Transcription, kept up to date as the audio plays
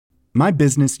My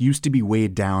business used to be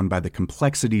weighed down by the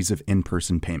complexities of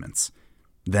in-person payments.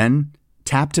 Then,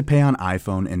 Tap to Pay on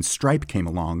iPhone and Stripe came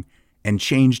along and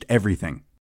changed everything.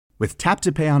 With Tap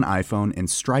to Pay on iPhone and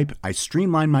Stripe, I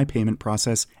streamlined my payment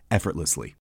process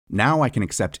effortlessly. Now I can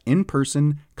accept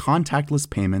in-person, contactless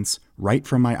payments right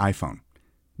from my iPhone.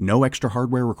 No extra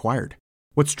hardware required.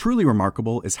 What's truly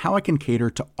remarkable is how I can cater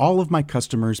to all of my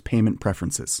customers' payment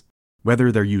preferences.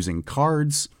 Whether they're using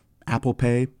cards, Apple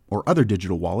Pay, or other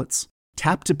digital wallets,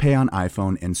 Tap to Pay on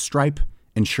iPhone and Stripe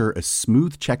ensure a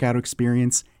smooth checkout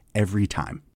experience every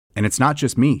time. And it's not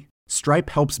just me. Stripe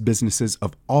helps businesses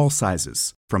of all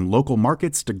sizes, from local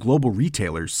markets to global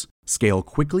retailers, scale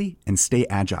quickly and stay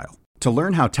agile. To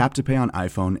learn how Tap to Pay on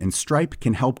iPhone and Stripe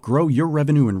can help grow your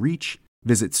revenue and reach,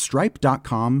 visit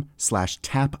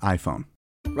stripe.com/tapiphone.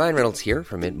 Ryan Reynolds here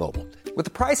from Mint Mobile. With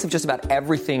the price of just about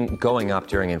everything going up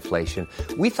during inflation,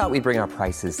 we thought we'd bring our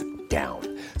prices down.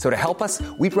 So to help us,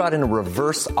 we brought in a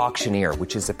reverse auctioneer,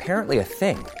 which is apparently a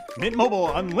thing. Mint Mobile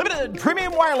Unlimited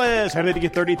Premium Wireless. How to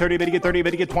get 30, 30, bit to get 30,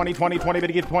 bit to get 20, 20, 20, bit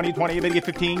to get 20, 20, bit to get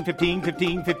 15, 15,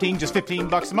 15, 15, just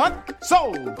 $15 a month?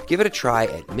 Sold! Give it a try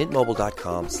at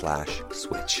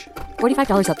mintmobile.com/switch.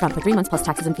 $45 up front for 3 months plus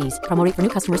taxes and fees. Promo rate for new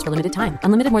customers for limited time.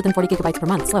 Unlimited more than 40 gigabytes per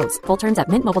month. Slows full terms at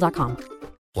mintmobile.com.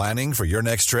 Planning for your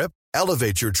next trip?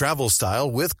 Elevate your travel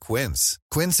style with Quince.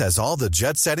 Quince has all the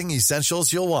jet-setting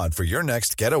essentials you'll want for your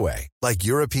next getaway, like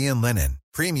European linen,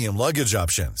 premium luggage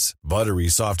options, buttery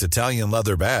soft Italian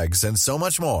leather bags, and so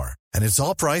much more. And it's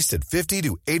all priced at 50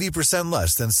 to 80%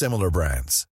 less than similar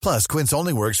brands. Plus, Quince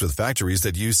only works with factories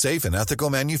that use safe and ethical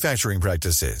manufacturing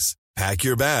practices. Pack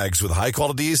your bags with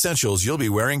high-quality essentials you'll be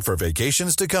wearing for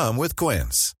vacations to come with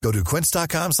Quince. Go to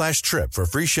quince.com/trip for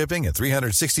free shipping and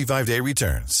 365-day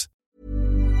returns.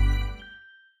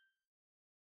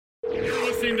 You're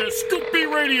listening to Scoop B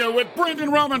Radio with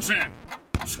Brendan Robinson.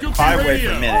 Scoop B Five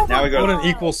Radio. for a minute. Now we go. What an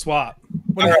equal swap.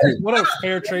 What a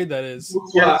fair trade that is.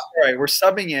 Yeah, all right, we're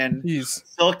subbing in. Jeez.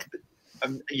 Silk,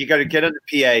 you got to get on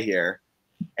the PA here.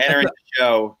 Entering the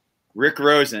show, Rick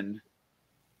Rosen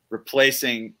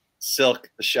replacing Silk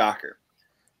the Shocker.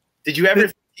 Did you ever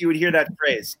think you would hear that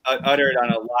phrase uttered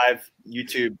on a live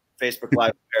YouTube, Facebook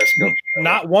Live, Periscope show?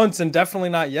 Not once, and definitely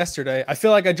not yesterday. I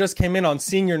feel like I just came in on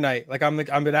senior night. Like I'm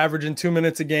been averaging 2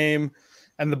 minutes a game,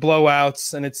 and the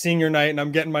blowouts, and it's senior night, and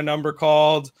I'm getting my number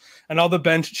called, and all the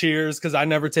bench cheers because I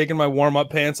never taken my warm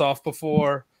up pants off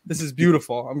before. This is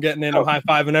beautiful. I'm getting in. I'm high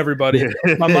fiving everybody.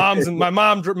 My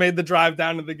mom made the drive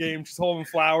down to the game. She's holding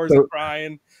flowers and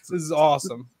crying. This is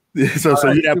awesome. So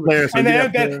you have players. And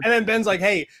then Ben's like,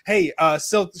 hey,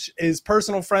 Silk is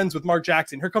personal friends with Mark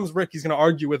Jackson. Here comes Rick. He's going to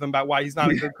argue with him about why he's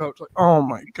not a good coach. Like, oh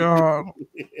my God.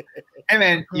 Hey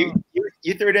man, you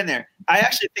threw it in there. I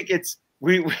actually think it's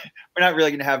we're not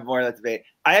really going to have more of that debate.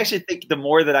 I actually think the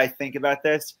more that I think about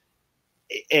this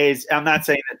is, I'm not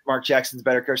saying that Mark Jackson's a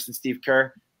better coach than Steve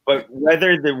Kerr, but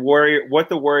whether what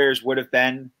the Warriors would have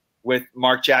been with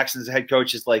Mark Jackson as head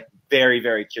coach is like very,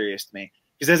 very curious to me.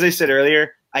 Because as I said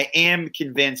earlier, I am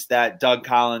convinced that Doug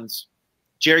Collins,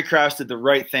 Jerry Krause did the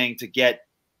right thing to get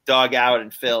Doug out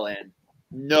and Phil in.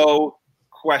 No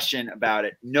question about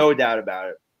it. No doubt about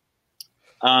it.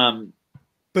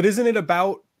 But isn't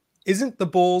the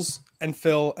Bulls and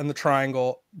Phil and the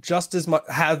triangle just as much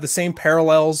have the same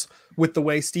parallels with the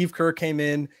way Steve Kerr came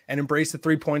in and embraced the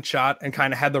 3-point shot and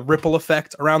kind of had the ripple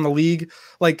effect around the league?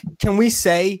 Like, can we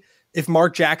say if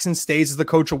Mark Jackson stays as the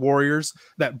coach of Warriors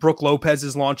that Brook Lopez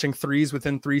is launching threes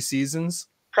within 3 seasons?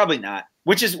 Probably not.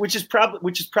 Which is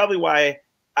probably why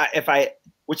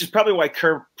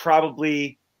Kerr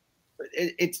probably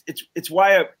it's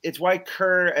why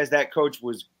Kerr as that coach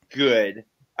was good.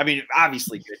 I mean,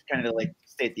 obviously good. Kind of like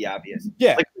state the obvious.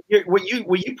 Yeah. Like what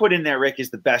you put in there, Rick,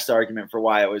 is the best argument for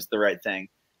why it was the right thing.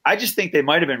 I just think they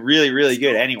might have been really, really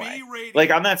good anyway. Like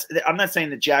I'm not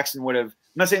saying that Jackson would have.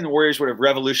 I'm not saying the Warriors would have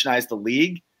revolutionized the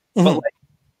league, but like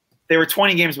they were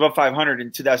 20 games above 500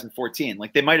 in 2014.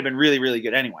 Like they might have been really, really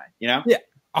good anyway. You know? Yeah,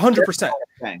 100%.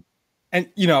 And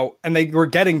and they were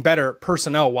getting better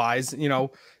personnel wise.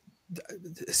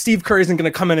 Steve Kerr isn't going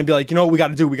to come in and be like, what we got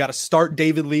to do? We got to start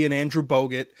David Lee and Andrew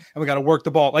Bogut, and we got to work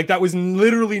the ball. Like that was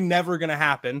literally never going to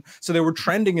happen. So they were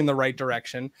trending in the right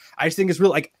direction. I just think it's real.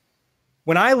 Like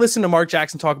when I listen to Mark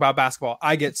Jackson talk about basketball,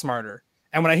 I get smarter.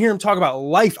 And when I hear him talk about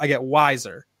life, I get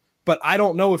wiser. But I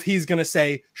don't know if he's going to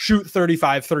say shoot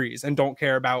 35 threes and don't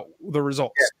care about the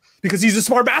results because he's a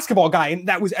smart basketball guy. And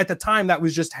that was at the time, that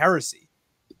was just heresy.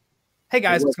 Hey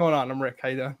guys, what's going on? I'm Rick. How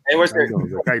you doing? Hey, what's How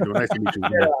you doing? Nice to meet you.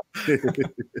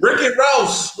 Rick and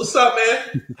Rouse, what's up,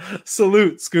 man?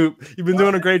 Salute, Scoop. You've been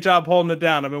doing a great job holding it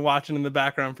down. I've been watching in the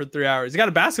background for 3 hours. You got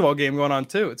a basketball game going on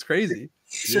too. It's crazy.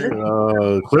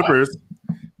 Clippers.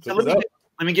 So let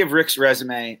me give Rick's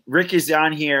resume. Rick is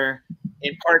on here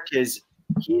in part because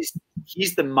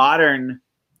he's the modern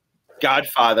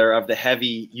godfather of the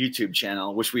heavy YouTube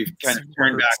channel, which we've kind of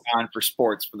turned back on for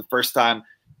sports for the first time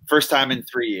in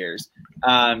 3 years.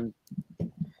 And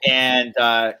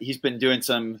he's been doing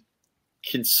some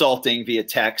consulting via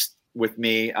text with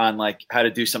me on like how to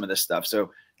do some of this stuff.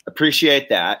 So appreciate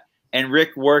that. And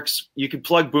Rick works. You can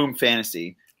plug Boom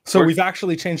Fantasy. So we've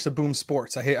actually changed to Boom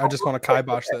Sports. I just want to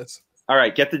kibosh this. All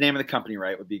right, get the name of the company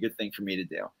right would be a good thing for me to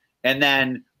do. And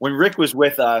then when Rick was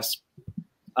with us,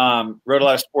 wrote a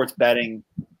lot of sports betting,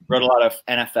 wrote a lot of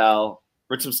NFL,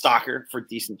 wrote some soccer for a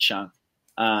decent chunk,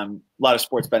 a lot of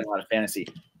sports betting, a lot of fantasy.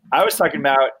 I was talking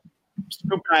about,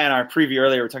 Scoop and I on our preview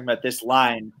earlier, we're talking about this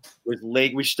line with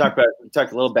Lake. We should talk about it. We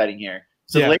talked a little betting here.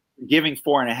 So the Lakers are giving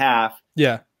 4.5.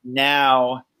 Yeah.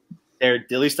 Now they're,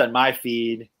 at least on my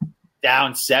feed,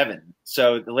 down 7.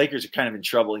 So the Lakers are kind of in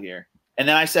trouble here. And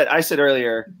then I said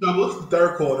earlier, double the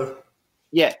third quarter.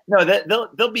 Yeah, no,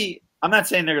 they'll be. I'm not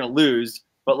saying they're going to lose,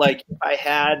 but like if I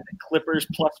had the Clippers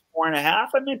plus 4.5,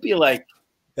 I might be like,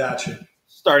 gotcha,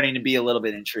 starting to be a little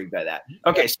bit intrigued by that.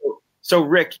 Okay, so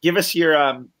Rick, give us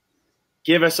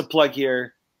a plug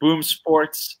here. Boom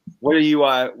Sports.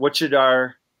 What should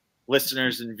our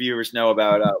listeners and viewers know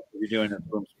about what you're doing at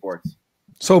Boom Sports?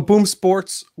 So Boom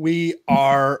Sports, we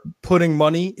are putting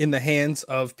money in the hands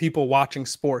of people watching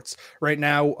sports. Right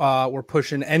now, we're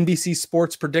pushing NBC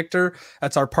Sports Predictor.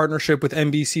 That's our partnership with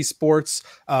NBC Sports.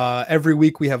 Every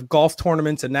week we have golf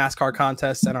tournaments and NASCAR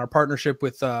contests, and our partnership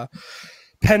with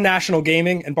Penn National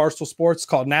Gaming and Barstool Sports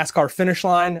called NASCAR Finish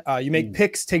Line. You make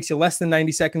picks, takes you less than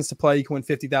 90 seconds to play. You can win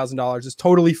 $50,000. It's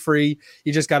totally free.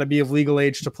 You just got to be of legal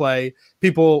age to play.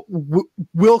 People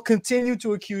will continue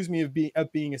to accuse me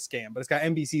of being a scam, but it's got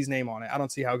NBC's name on it. I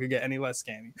don't see how it could get any less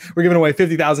scammy. We're giving away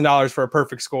 $50,000 for a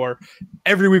perfect score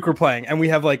every week we're playing, and we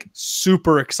have like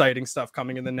super exciting stuff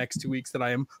coming in the next 2 weeks that I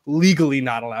am legally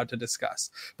not allowed to discuss.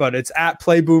 But it's at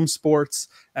Play Boom Sports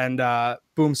and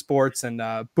Boom Sports and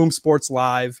Boom Sports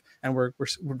Live, and we're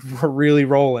really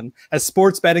rolling as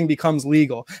sports betting becomes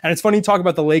legal. And it's funny to talk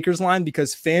about the Lakers line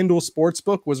because FanDuel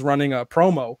Sportsbook was running a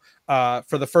promo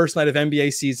for the first night of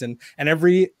NBA season, and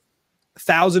every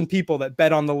 1,000 people that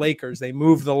bet on the Lakers, they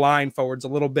move the line forwards a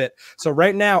little bit. So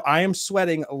right now I am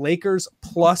sweating Lakers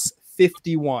plus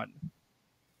 51,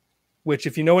 which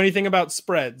if you know anything about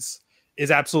spreads is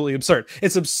absolutely absurd.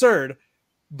 It's absurd,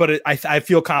 but I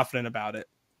feel confident about it.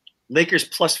 Lakers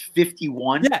plus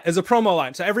 51? Yeah, as a promo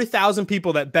line. So every 1,000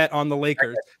 people that bet on the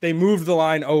Lakers, they moved the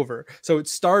line over. So it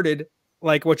started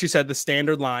like what you said, the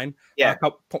standard line, a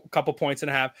couple points and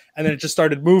a half, and then it just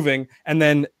started moving, and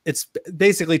then it's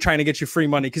basically trying to get you free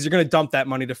money because you're going to dump that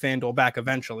money to FanDuel back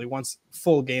eventually once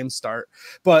full games start.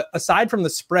 But aside from the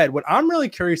spread, what I'm really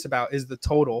curious about is the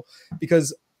total,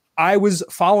 because I was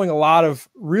following a lot of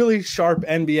really sharp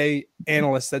NBA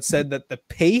analysts that said that the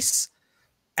pace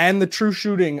and the true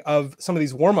shooting of some of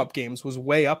these warm-up games was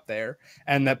way up there,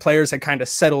 and that players had kind of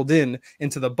settled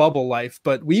into the bubble life.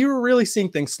 But we were really seeing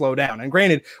things slow down. And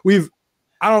granted,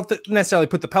 I don't necessarily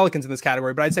put the Pelicans in this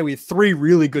category, but I'd say we have 3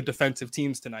 really good defensive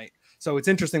teams tonight. So it's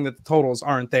interesting that the totals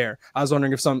aren't there. I was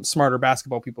wondering if some smarter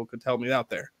basketball people could help me out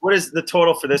there. What is the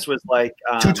total for this? Was like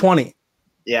 220.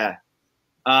 Yeah.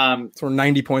 So we're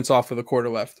 90 points off with a quarter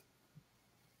left.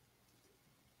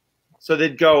 So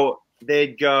they'd go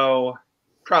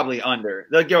probably under.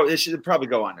 They should probably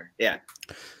go under. Yeah.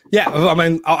 Yeah. I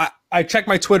mean, I checked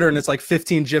my Twitter and it's like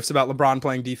 15 GIFs about LeBron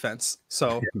playing defense.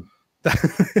 So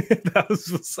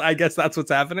I guess that's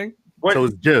what's happening. So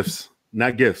it's GIFs,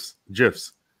 not GIFs.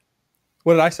 GIFs.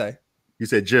 What did I say? You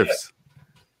said GIFs.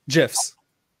 GIFs.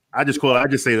 I just spell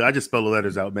the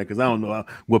letters out, man, because I don't know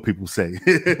what people say.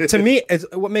 To me, it's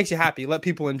what makes you happy. Let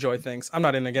people enjoy things. I'm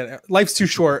not in again. Life's too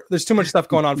short. There's too much stuff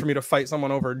going on for me to fight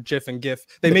someone over GIF and GIF.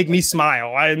 They make me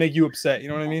smile. I make you upset. You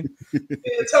know what I mean?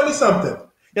 Tell me something.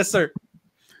 Yes, sir.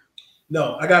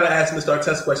 No, I gotta ask Mr.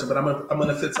 Artest a question, but I'm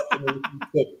gonna fit something.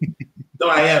 No,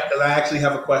 I am, because I actually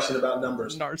have a question about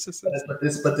numbers. Narcissist. But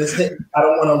this hit. I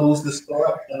don't want to lose this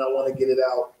thought, and I want to get it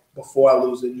out before I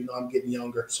lose it. You know, I'm getting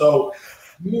younger, so.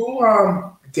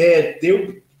 You, Dan,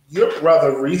 your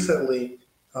brother recently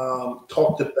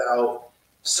talked about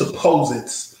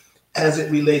supposeds as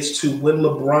it relates to when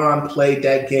LeBron played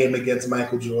that game against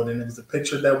Michael Jordan. It was a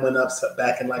picture that went up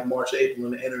back in like March, April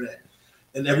on the internet,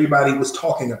 and everybody was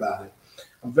talking about it.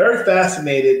 I'm very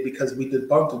fascinated because we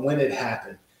debunked when it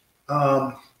happened.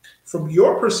 From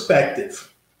your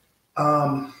perspective,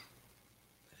 when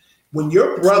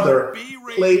your brother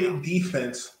played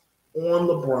defense on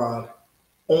LeBron,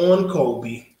 on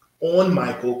Kobe, on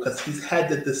Michael because he's had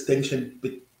the distinction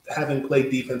having played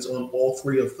defense on all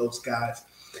three of those guys.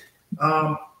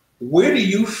 Where do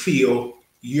you feel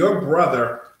your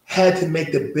brother had to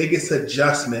make the biggest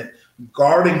adjustment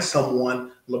guarding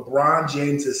someone LeBron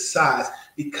James's size?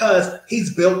 Because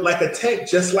he's built like a tank,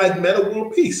 just like Metta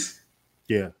World Peace.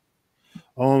 Yeah.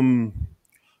 I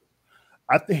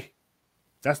think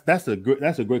that's a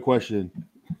great question.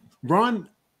 Ron,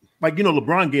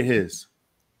 LeBron get his.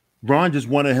 Ron just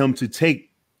wanted him to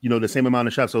take, the same amount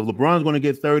of shots. So if LeBron's going to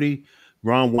get 30,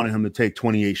 Ron wanted him to take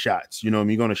 28 shots. You're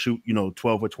going to shoot,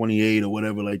 12 for 28 or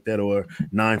whatever like that, or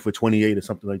 9 for 28 or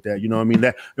something like that.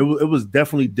 That it was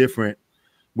definitely different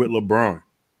with LeBron.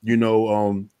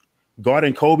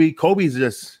 Guarding Kobe. Kobe's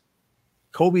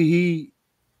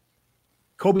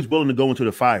willing to go into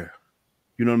the fire.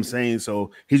 You know what I'm saying?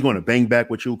 So he's going to bang back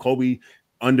with you. Kobe,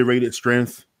 underrated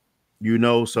strength.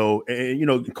 So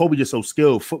Kobe just so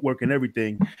skilled, footwork and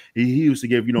everything. He used to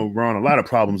give Ron a lot of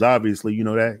problems. Obviously,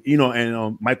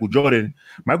 and Michael Jordan,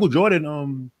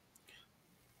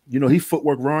 he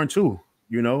footwork Ron too.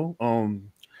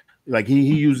 Like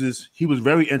he was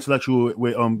very intellectual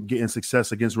with getting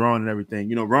success against Ron and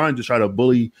everything. Ron just tried to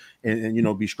bully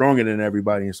and be stronger than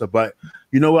everybody and stuff. But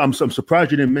I'm surprised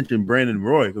you didn't mention Brandon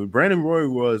Roy. Brandon Roy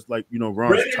was like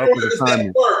Ron's toughest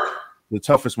assignment, the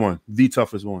toughest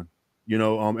one.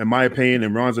 In my opinion,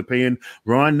 in Ron's opinion,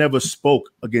 Ron never spoke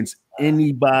against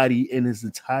anybody in his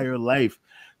entire life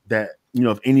that,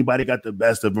 if anybody got the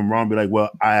best of him, Ron be like, well,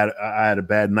 I had a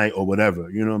bad night or whatever.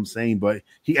 You know what I'm saying? But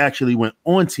he actually went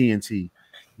on TNT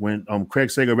when Craig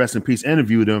Sager, rest in peace,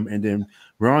 interviewed him, and then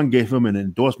Ron gave him an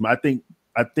endorsement.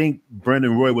 I think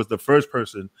Brandon Roy was the first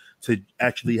person to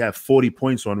actually have 40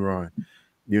 points on Ron.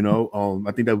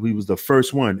 I think that he was the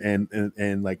first one, and it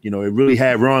really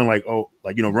had Ron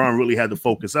Ron really had to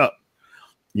focus up.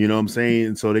 You know what I'm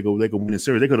saying? So they could win the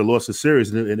series. They could have lost the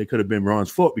series, and it could have been Ron's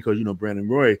fault because Brandon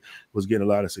Roy was getting a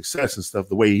lot of success and stuff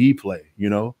the way he played.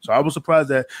 So I was surprised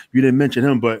that you didn't mention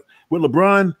him. But with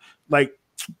LeBron,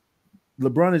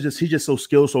 LeBron is just so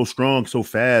skilled, so strong, so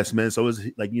fast, man. So it's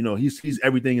like he's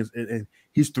everything and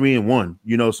he's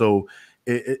 3-1. So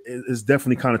it's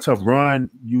definitely kind of tough. Ron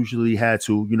usually had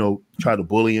to, try to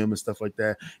bully him and stuff like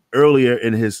that. Earlier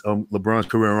in his LeBron's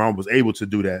career, Ron was able to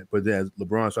do that. But then as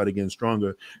LeBron started getting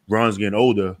stronger, Ron's getting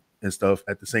older and stuff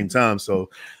at the same time.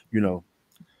 So,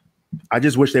 I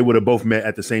just wish they would have both met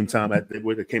at the same time. They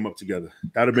would have came up together.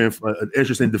 That would have been an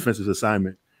interesting defensive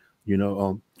assignment,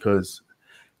 because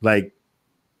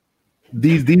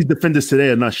these defenders today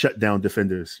are not shutdown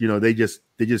defenders. They just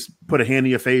put a hand in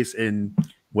your face and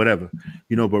whatever,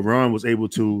 but Ron was able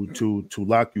to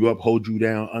lock you up, hold you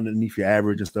down underneath your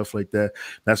average and stuff like that.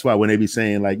 That's why when they be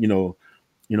saying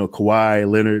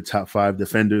Kawhi Leonard, top 5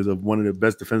 defenders of one of the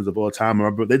best defenders of all time,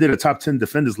 they did a top 10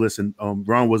 defenders list and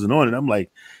Ron wasn't on it. I'm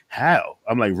like, how?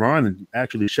 I'm like, Ron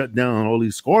actually shut down all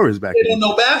these scorers back then. They don't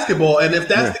know basketball, and if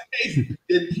that's the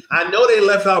case, I know they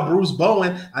left out Bruce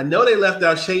Bowen. I know they left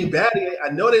out Shane Battier. I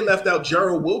know they left out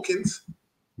Gerald Wilkins.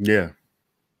 Yeah.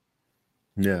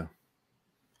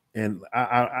 And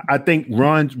I think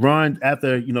Ron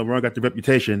after Ron got the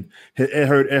reputation, it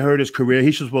hurt his career.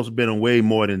 He should supposed to have been on way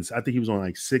more than, I think he was on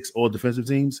like 6 all defensive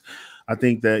teams. I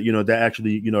think that that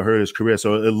actually hurt his career.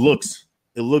 So it looks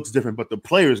different, but the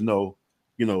players know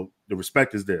the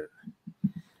respect is there.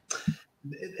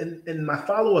 And my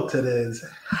follow up to this is,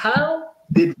 how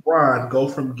did Ron go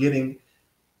from getting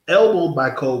elbowed by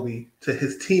Kobe to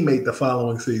his teammate the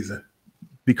following season?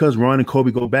 Because Ron and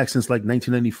Kobe go back since like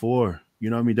 1994.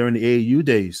 During the AAU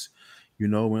days,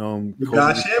 when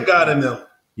God Sham got in them.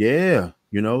 Yeah,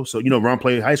 so Ron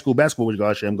played high school basketball with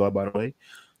God Sham God, by the way.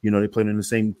 They played in the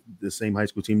same high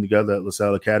school team together at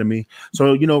LaSalle Academy.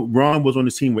 So, Ron was on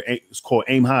the team where it's called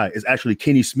Aim High. It's actually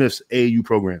Kenny Smith's AAU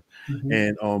program. Mm-hmm.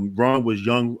 And Ron was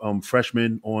young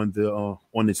freshman on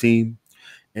the team.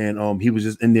 And he was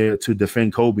just in there to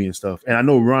defend Kobe and stuff. And I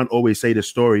know Ron always say the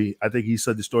story. I think he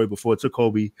said the story before to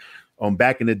Kobe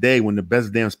back in the day when the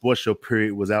Best Damn Sports Show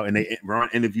period was out, and Ron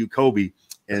interviewed Kobe.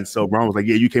 And so Ron was like,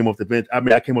 yeah, you came off the bench. I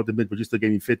mean, I came off the bench, but you still gave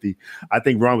me 50. I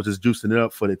think Ron was just juicing it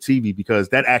up for the TV because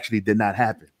that actually did not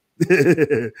happen.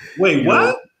 Wait,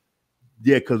 what?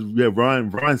 Yeah, because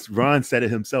Ron said it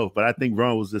himself, but I think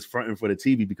Ron was just fronting for the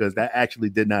TV because that actually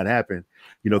did not happen.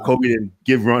 Kobe didn't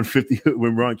give Ron 50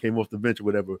 when Ron came off the bench or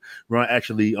whatever. Ron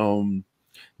actually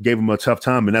gave him a tough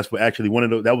time, and that's what actually one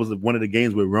of the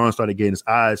games where Ron started getting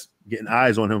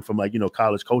eyes on him from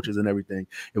college coaches and everything.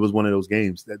 It was one of those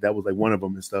games that was like one of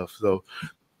them and stuff. So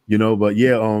but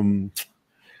yeah, him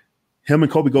and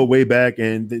Kobe go way back,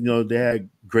 and they had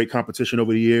great competition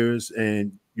over the years,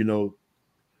 and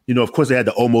You know, of course they had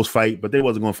to almost fight, but they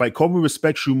wasn't going to fight. Kobe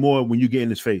respects you more when you get in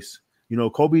his face. You know,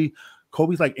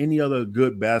 Kobe's like any other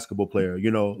good basketball player.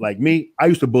 You know, like me, I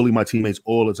used to bully my teammates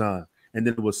all the time. And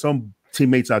then there was some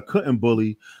teammates I couldn't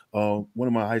bully. One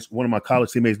of my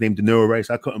college teammates named De Niro Rice.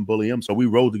 I couldn't bully him, so we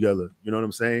rolled together. You know what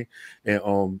I'm saying?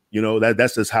 And you know,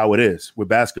 that's just how it is with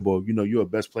basketball. You know, you're a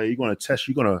best player. You're gonna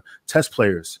test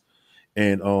players,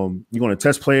 and you're gonna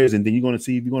test players, and then you're gonna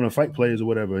see if you're gonna fight players or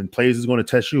whatever. And players is gonna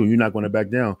test you, and you're not gonna back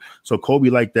down. So Kobe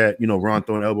like that. You know, Ron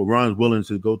throwing elbow. Ron's willing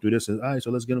to go through this, and all right,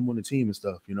 so let's get him on the team and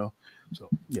stuff. You know, so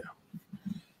yeah.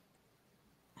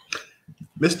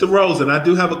 Mr. Rosen, I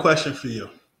do have a question for you.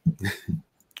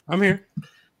 I'm here.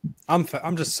 I'm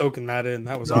just soaking that in.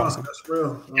 That was awesome. That's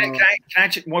real. Can I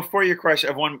before your question,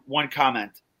 I have one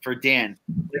comment for Dan.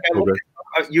 Okay.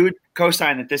 You would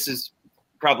co-sign that this is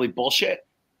probably bullshit.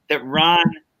 That Ron,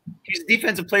 he's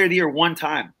defensive player of the year one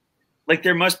time. Like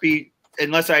there must be,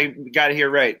 unless I got it here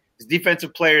right, he's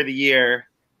defensive player of the year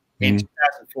in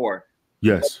 2004.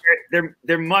 Yes.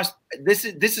 There must. This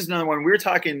is another one. We were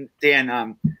talking,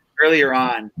 Dan, earlier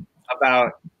on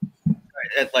about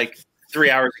like 3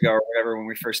 hours ago or whatever when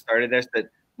we first started this, that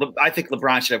I think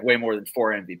LeBron should have way more than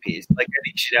 4 MVPs. Like I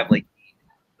think he should have like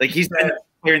he's been the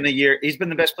player in the year. He's been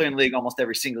the best player in the league almost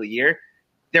every single year.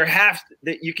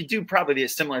 You could do probably a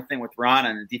similar thing with Ron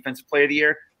on the defensive player of the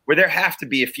year, where there have to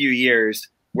be a few years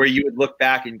where you would look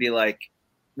back and be like,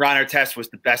 Ron Artest was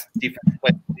the best defensive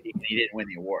player in the league and he didn't win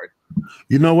the award.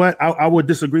 You know what? I would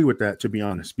disagree with that, to be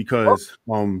honest, because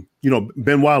you know,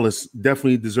 Ben Wallace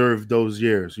definitely deserved those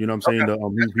years. You know what I'm saying?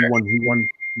 Okay. He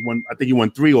won. I think he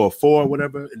won 3 or 4 or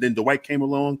whatever. And then Dwight came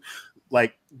along.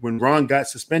 Like when Ron got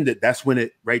suspended, that's when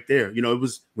it right there. You know, it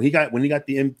was when he got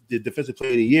the defensive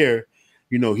player of the year.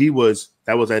 You know,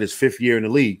 that was at his 5th year in the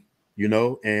league. You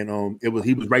know, and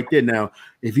he was right there. Now,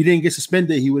 if he didn't get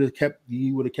suspended, he would have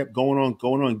kept going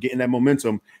on, getting that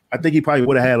momentum. I think he probably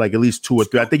would have had like at least 2 or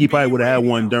 3. I think he probably would have had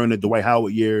one during the Dwight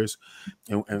Howard years,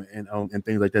 and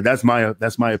things like that.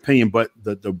 That's my opinion. But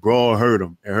the brawl hurt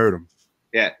him. It hurt him.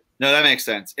 Yeah, no, that makes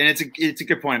sense, and it's a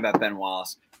good point about Ben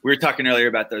Wallace. We were talking earlier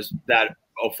about that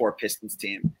 04 Pistons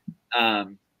team,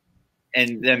 and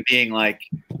them being like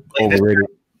overrated.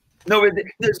 No,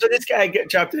 so this guy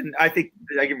dropped in. I think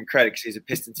I give him credit because he's a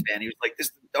Pistons fan. He was like, "This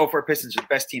 04 Pistons are the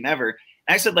best team ever."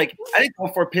 And I said, like, I think the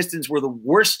 04 Pistons were the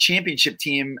worst championship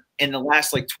team in the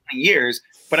last like 20 years.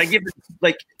 But I give it,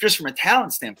 like, just from a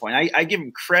talent standpoint, I give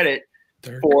him credit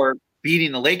for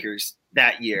beating the Lakers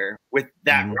that year with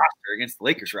that roster against the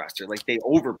Lakers roster. Like they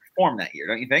overperformed that year,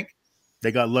 don't you think?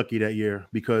 They got lucky that year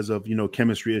because of, you know,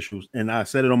 chemistry issues. And I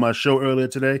said it on my show earlier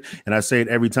today, and I say it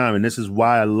every time. And this is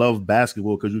why I love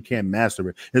basketball, because you can't master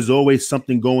it. There's always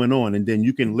something going on. And then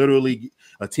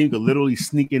a team could literally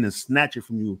sneak in and snatch it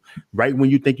from you right when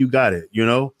you think you got it, you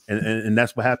know? And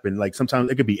that's what happened. Like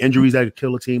sometimes it could be injuries that could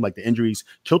kill a team. Like the injuries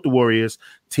killed the Warriors.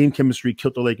 Team chemistry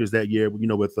killed the Lakers that year, you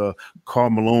know, with Karl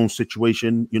Malone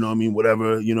situation, you know what I mean?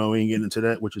 Whatever, you know, we ain't getting into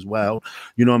that, which is wild.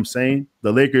 You know what I'm saying?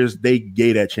 The Lakers, they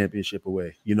gave that championship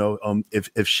away. You know,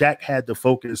 if Shaq had the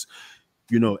focus,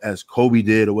 you know, as Kobe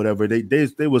did or whatever,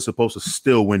 they were supposed to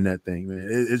still win that thing, man.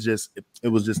 It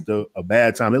was just a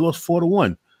bad time. They lost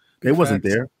 4-1. They wasn't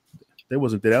there. They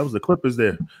wasn't there. That was the Clippers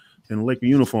there in the Laker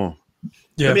uniform.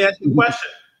 Yeah. Let me ask you a question.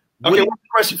 Okay, one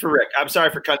question for Rick. I'm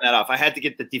sorry for cutting that off. I had to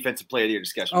get the defensive player of the year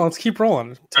discussion. Oh, let's keep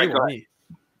rolling. Right,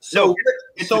 so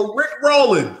Rick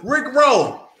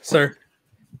Roll, sir.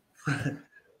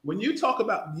 When you talk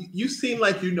about, you seem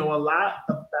like you know a lot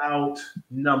about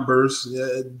numbers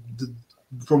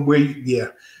from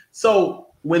where So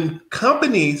when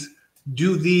companies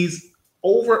do these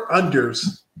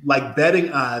over-unders, like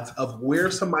betting odds of where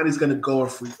somebody's going to go in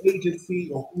free agency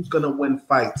or who's going to win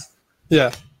fights.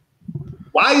 Yeah.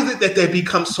 Why is it that they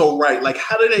become so right? Like,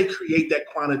 how do they create that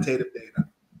quantitative data?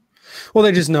 Well,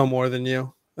 they just know more than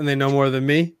you, and they know more than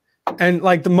me. And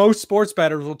like the most sports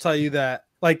bettors will tell you that,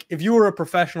 like, if you were a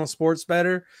professional sports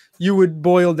bettor, you would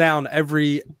boil down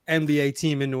every NBA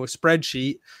team into a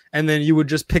spreadsheet, and then you would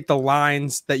just pick the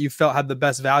lines that you felt had the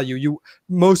best value.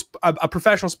 A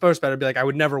professional sports bettor would be like, I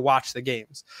would never watch the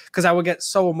games because I would get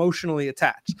so emotionally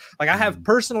attached. Like I have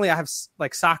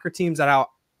like soccer teams that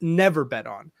I'll never bet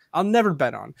on. And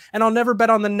I'll never bet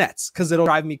on the Nets because it'll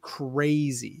drive me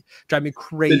crazy.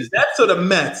 The Nets or the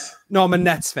Mets? No, I'm a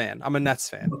Nets fan.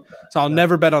 So I'll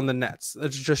never bet on the Nets.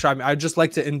 It's just drive me. I just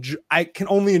like to enjoy. I can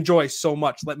only enjoy so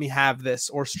much. Let me have this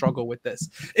or struggle with this.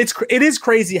 It is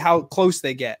crazy how close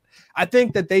they get. I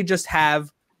think that they just have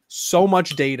so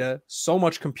much data, so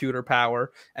much computer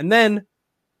power, and then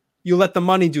you let the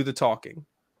money do the talking.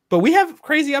 But we have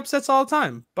crazy upsets all the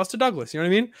time. Buster Douglas, you know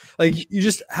what I mean? Like you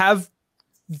just have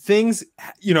things,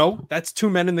 that's two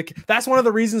men in the. That's one of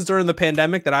the reasons during the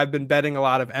pandemic that I've been betting a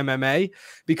lot of MMA,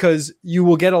 because you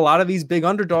will get a lot of these big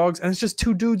underdogs, and it's just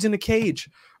two dudes in a cage.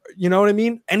 You know what I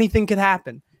mean? Anything could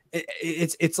happen.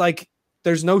 It's like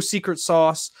there's no secret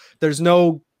sauce. There's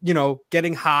no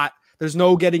getting hot. There's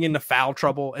no getting into foul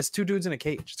trouble. It's two dudes in a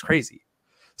cage. It's crazy.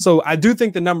 So I do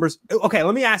think the numbers. Okay,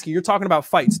 let me ask you. You're talking about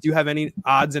fights. Do you have any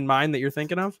odds in mind that you're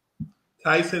thinking of?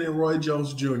 Tyson and Roy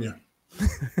Jones Jr.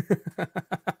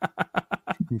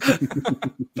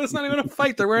 That's not even a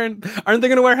fight. Aren't they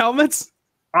going to wear helmets?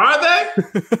 Are they?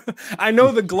 I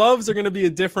know the gloves are going to be a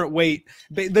different weight.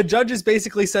 The judges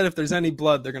basically said if there's any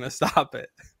blood, they're going to stop it.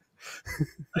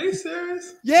 Are you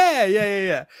serious?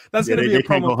 Yeah. That's going to be a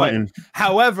promo fight.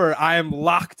 However, I am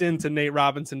locked into Nate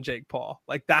Robinson, Jake Paul.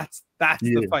 Like that's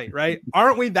the fight, right?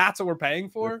 Aren't we? That's what we're paying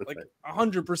for. Like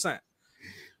 100%.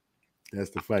 That's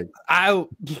the fight.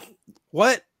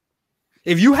 What?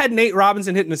 If you had Nate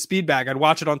Robinson hitting a speed bag, I'd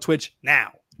watch it on Twitch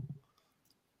now.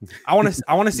 I want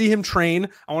to see him train.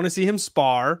 I want to see him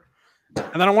spar,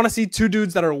 and then I want to see two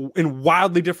dudes that are in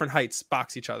wildly different heights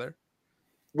box each other.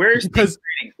 Where's Nate training?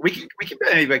 We can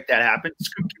maybe make that happen.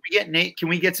 Scoop, can we get Nate? Can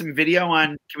we get some video on?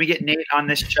 Can we get Nate on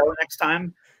this show next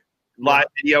time? Live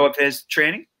video of his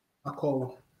training. I'll call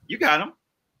him. You got him.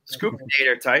 Scoop and Nate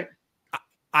are tight.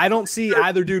 I don't see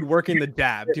either dude working the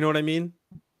jab. Do you know what I mean?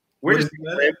 Where does he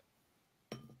live?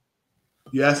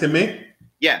 You asking me?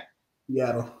 Yeah.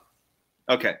 Seattle.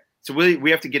 Okay. So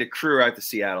we have to get a crew out to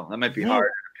Seattle. That might be hard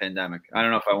in a pandemic. I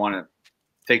don't know if I want to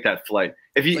take that flight.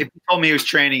 If you told me he was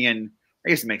training in, I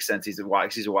guess it makes sense. He's a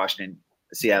Washington,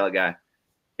 a Seattle guy.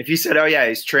 If you said, oh yeah,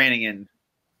 he's training in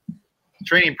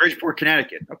Bridgeport,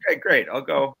 Connecticut. Okay, great. I'll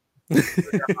go.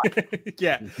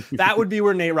 Yeah, that would be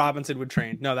where Nate Robinson would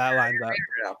train. No, that lines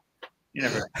up. You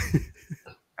never know.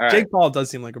 All right. Jake Paul does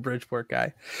seem like a Bridgeport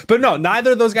guy, but no,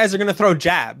 neither of those guys are going to throw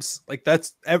jabs. Like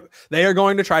they are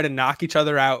going to try to knock each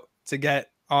other out to get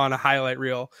on a highlight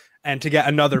reel and to get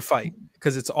another fight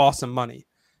because it's awesome money.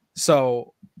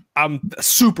 So I'm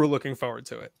super looking forward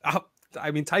to it. I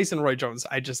mean, Tyson, Roy Jones,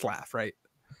 I just laugh, right?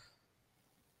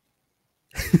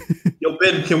 Yo,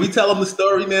 Ben, can we tell them the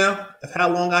story now of how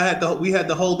long we had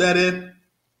to hold that in?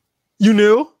 You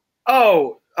knew?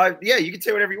 Oh, yeah, you can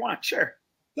say whatever you want. Sure.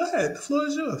 Go ahead. The floor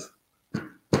is yours.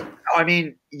 I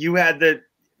mean,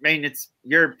 it's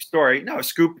your story. No,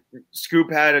 Scoop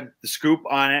had the scoop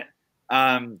on it.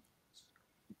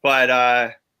 But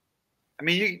I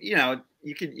mean,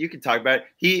 you can talk about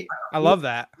it. I love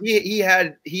that. He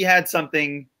had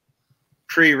something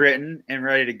pre-written and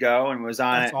ready to go and was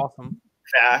on it awesome.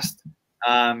 Fast.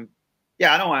 Yeah,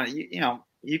 I don't want to,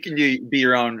 you can be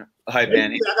your own hype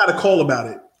man. I got a call about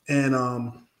it. And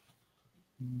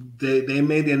they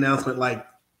made the announcement like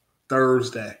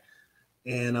Thursday.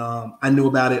 And I knew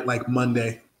about it like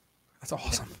Monday. That's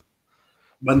awesome.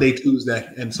 Monday, Tuesday.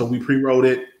 And so we pre-wrote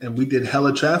it and we did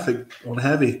hella traffic on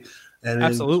Heavy. And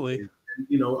absolutely.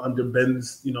 Under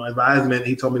Ben's, advisement,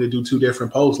 he told me to do two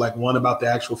different posts, like one about the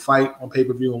actual fight on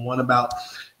pay-per-view and one about,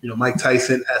 Mike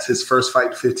Tyson as his first fight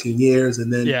in 15 years.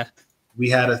 And then we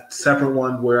had a separate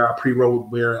one where I pre-wrote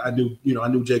where I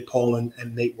knew Jake Paul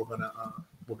and Nate were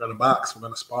gonna box, we're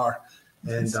gonna spar.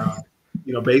 And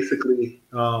basically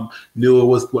knew it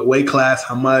was what weight class,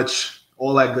 how much,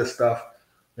 all that good stuff.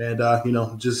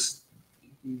 And just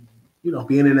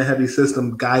being in a Heavy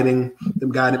system, guiding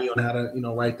me on how to,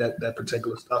 write that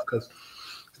particular stuff. Because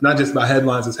it's not just about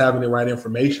headlines, it's having the right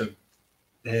information.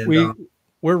 And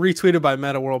we're retweeted by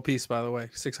Meta World Peace, by the way.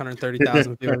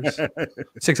 630,000 viewers,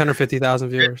 650,000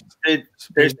 viewers.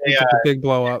 There's a big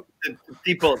blow up.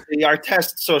 Our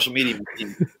test social media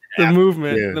team. The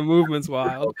movement's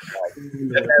wild. The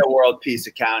Meta World Peace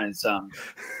account is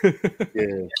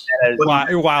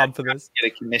wild for this.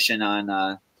 Get a commission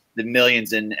on the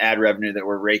millions in ad revenue that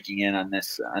we're raking in on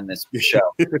this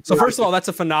show. So first of all, that's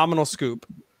a phenomenal scoop.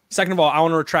 Second of all, I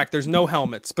want to retract. There's no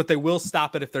helmets, but they will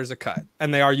stop it if there's a cut,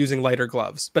 and they are using lighter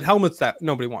gloves. But helmets, that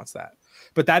nobody wants that.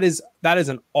 But that is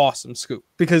an awesome scoop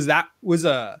because that's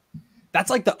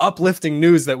like the uplifting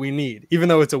news that we need. Even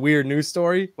though it's a weird news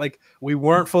story, like we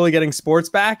weren't fully getting sports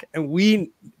back, and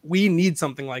we need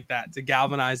something like that to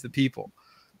galvanize the people.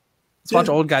 Let's watch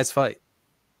old guys fight.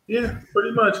 Yeah,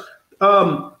 pretty much.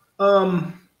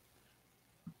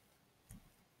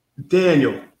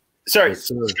 Daniel. Sorry,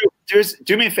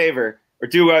 do me a favor, or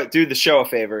do the show a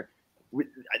favor.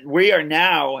 We are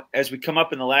now, as we come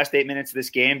up in the last 8 minutes of this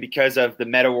game, because of the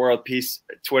Meta World Peace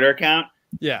Twitter account.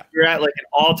 Yeah, you're at like an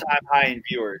all-time high in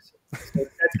viewers. So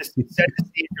set the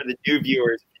scene for the new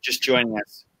viewers just joining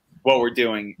us. what we're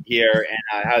doing here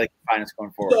and how they can find us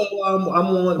going forward.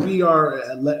 So we are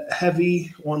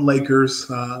heavy on Lakers,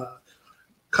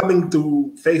 coming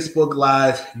through Facebook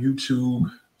Live,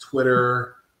 YouTube,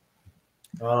 Twitter,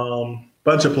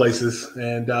 bunch of places.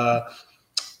 And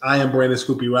I am Brandon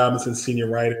Scoopy Robinson, senior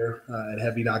writer at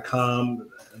Heavy.com.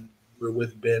 We're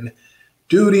with Ben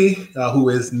Duty, who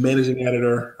is managing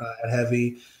editor at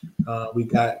Heavy. We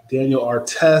got Daniel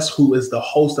Artest, who is the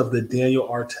host of the Daniel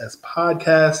Artest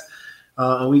podcast.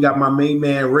 And we got my main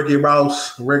man, Rick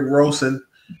Rosen,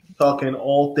 talking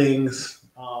all things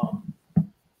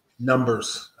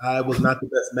numbers. I was not the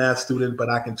best math student, but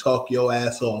I can talk your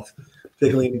ass off,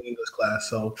 particularly in the English class.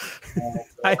 So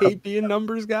I hate being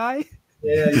numbers guy.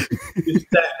 Yeah, it's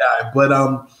that guy. But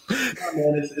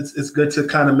man, it's good to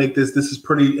kind of make this. This is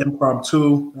pretty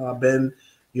impromptu. Ben,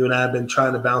 you and I have been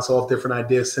trying to bounce off different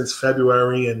ideas since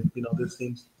February, and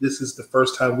this is the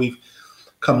first time we've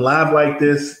come live like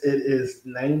this. It is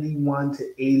 91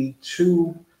 to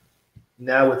 82.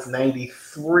 Now it's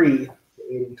 93 to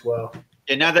 82.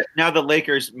 Yeah, now the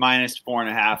Lakers minus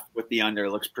 4.5 with the under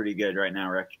looks pretty good right now,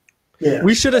 Rick. Yeah.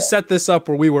 We should have set this up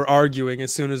where we were arguing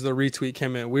as soon as the retweet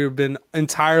came in. We've been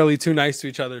entirely too nice to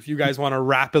each other if you guys want a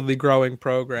rapidly growing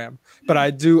program. But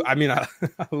I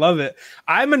love it.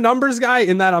 I'm a numbers guy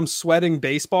in that I'm sweating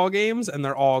baseball games and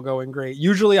they're all going great.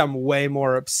 Usually I'm way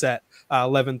more upset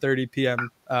 11:30 p.m.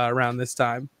 Around this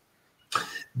time.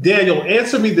 Daniel,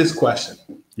 answer me this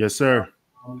question. Yes, sir.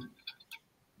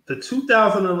 The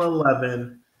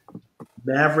 2011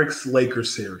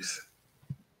 Mavericks-Lakers series.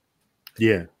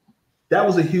 Yeah. That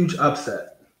was a huge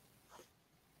upset.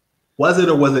 Was it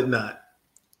or was it not?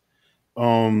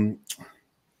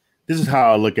 This is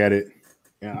how I look at it.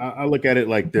 Yeah, I look at it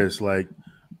like this: like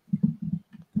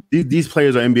these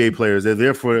players are NBA players. They're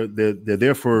there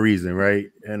for a reason, right?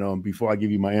 And before I give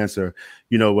you my answer,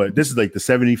 you know what? This is like the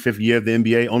 75th year of the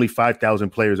NBA. Only 5,000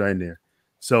 players are in there.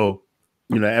 So,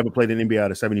 I ever played in the NBA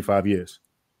out of 75 years.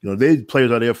 These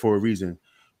players are there for a reason.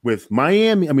 With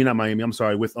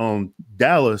with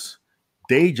Dallas,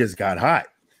 they just got hot,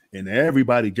 and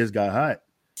everybody just got hot.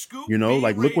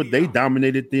 Look what they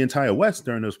dominated the entire West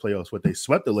during those playoffs. What they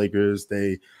swept the Lakers,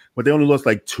 they only lost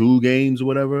like 2 games or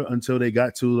whatever until they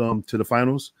got to the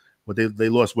finals. But they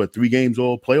lost 3 games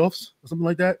all playoffs or something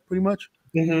like that, pretty much.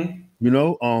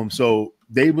 Mm-hmm. So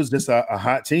they was just a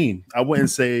hot team. I wouldn't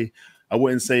say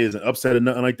it's an upset or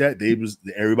nothing like that.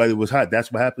 Everybody was hot.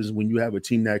 That's what happens when you have a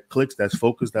team that clicks, that's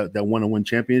focused, that want to win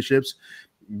championships.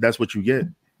 That's what you get.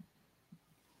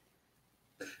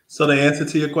 So the answer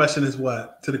to your question is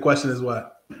what? To the question is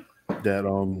what? That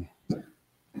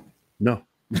no.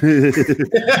 So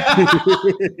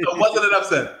wasn't it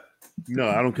upset? No,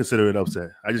 I don't consider it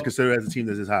upset. I just consider it as a team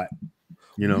that's just hot.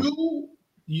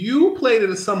 You played in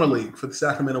the summer league for the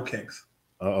Sacramento Kings.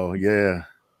 Oh yeah.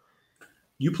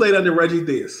 You played under Reggie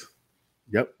Theus.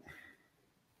 Yep.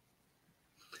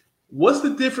 What's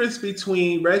the difference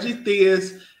between Reggie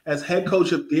Theus as head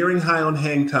coach of Deering High on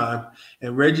Hang Time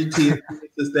and Reggie Theus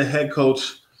as the head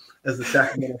coach as the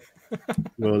Sacramento?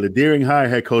 Well, the Deering High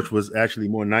head coach was actually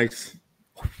more nice.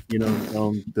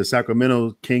 The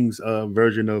Sacramento Kings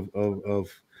version of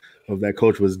that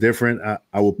coach was different.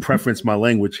 I will preference my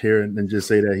language here and just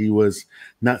say that he was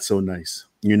not so nice.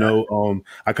 I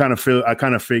feel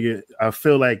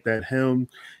like that him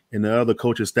and the other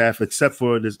coaching staff, except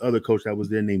for this other coach that was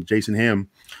there named Jason Ham,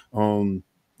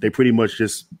 they pretty much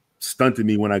just stunted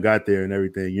me when I got there and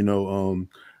everything.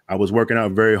 I was working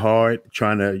out very hard,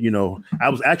 trying to, I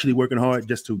was actually working hard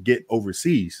just to get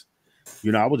overseas.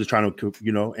 I was just trying to,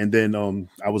 and then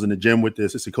I was in the gym with the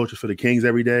assistant coaches for the Kings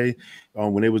every day.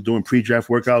 When they was doing pre-draft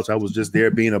workouts, I was just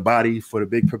there being a body for the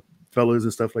big fellas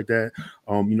and stuff like that.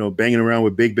 Banging around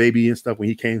with Big Baby and stuff when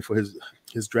he came for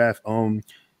his draft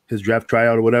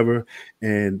tryout or whatever.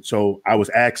 And so I was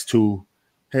asked to,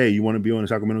 hey, you want to be on the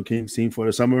Sacramento Kings team for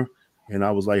the summer? And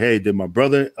I was like, hey, did my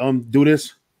brother do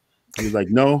this? He was like,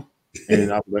 no.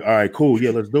 And I was like, all right, cool.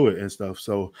 Yeah, let's do it and stuff.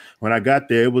 So when I got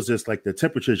there, it was just like the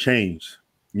temperature changed.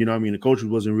 The coach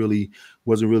wasn't really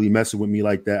messing with me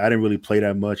like that. I didn't really play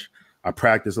that much. I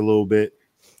practiced a little bit.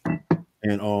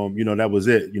 And, that was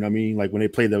it. Like when they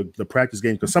play the practice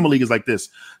game, because summer league is like this.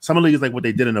 Summer league is like what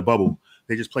they did in the bubble.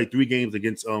 They just play 3 games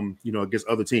against, against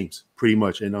other teams pretty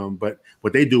much. And, but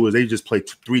what they do is they just play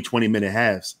 3 20-minute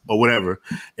halves or whatever.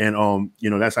 And,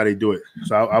 that's how they do it.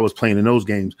 So I was playing in those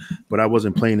games, but I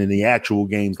wasn't playing in the actual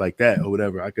games like that or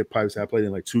whatever. I could probably say I played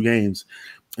in like 2 games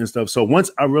and stuff. So once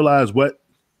I realized what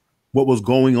was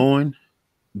going on,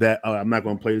 that I'm not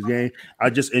going to play this game,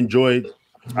 I just enjoyed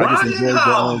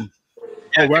the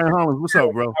Hey, Ryan Hollins, what's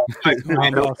up, bro? Hey,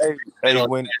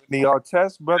 when the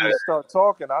Artest brothers start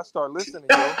talking, I start listening,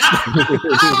 yo.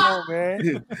 Come on,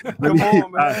 man.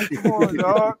 Come on,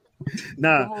 dog.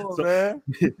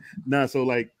 Nah, so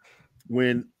like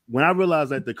when I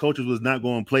realized that the coaches was not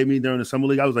going to play me during the summer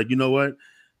league, I was like, you know what?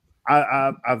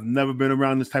 I've never been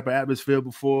around this type of atmosphere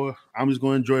before. I'm just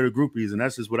going to enjoy the groupies, and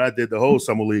that's just what I did the whole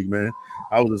summer league, man.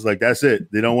 I was just like, that's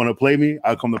it. They don't want to play me.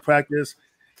 I'll come to practice.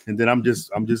 And then I'm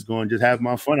just going to just have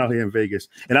my fun out here in Vegas.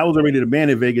 And I was already the man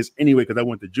in Vegas anyway because I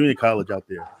went to junior college out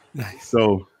there. Nice.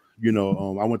 So, I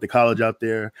went to college out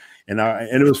there, and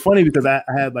it was funny because I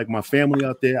had like my family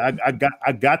out there.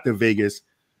 I got to Vegas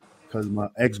because my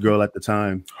ex-girl at the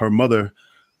time, her mother,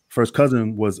 first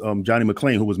cousin was Johnny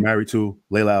McClain, who was married to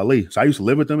Layla Ali. So I used to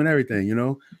live with them and everything.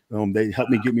 They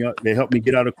helped me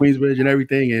get out of Queensbridge and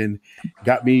everything, and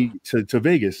got me to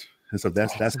Vegas. And so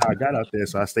that's how I got out there.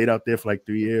 So I stayed out there for like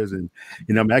 3 years, and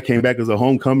I came back as a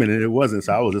homecoming, and it wasn't.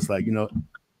 So I was just like,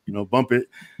 bump it.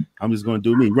 I'm just gonna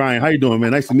do me. Ryan, how you doing,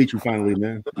 man? Nice to meet you finally,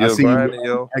 man. Yo, I see Brian,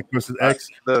 you X versus X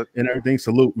and everything.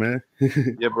 Salute, man.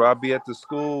 Yeah, bro. I'll be at the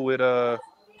school with I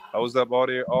was up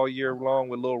all year long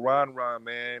with little Ron,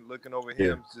 man, looking over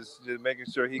him, just making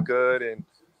sure he good, and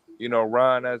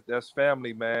Ron, that's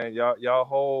family, man. Y'all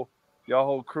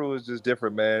whole crew is just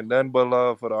different, man. Nothing but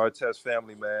love for the Artest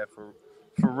family, man. For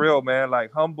real, man.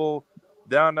 Like humble,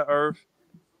 down to earth,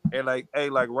 and like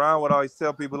Ron would always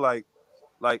tell people, like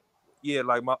my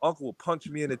uncle will punch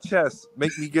me in the chest,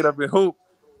 make me get up and hoop.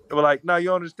 And we're like, no, you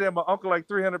don't understand. My uncle like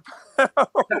 300 pounds.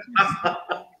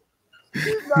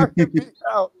 He's knocking me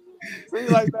out. See,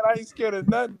 like that, I ain't scared of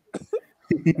nothing.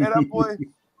 And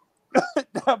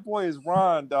that boy is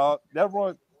Ron, dog. That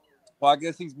Ron. Well, I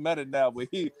guess he's met it now, but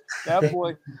him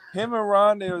and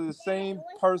Ron, they're the same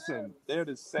person. They're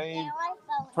the same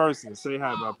person. Say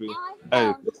hi, Bumpy.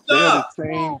 Hey, they're the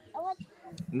same.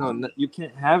 No, you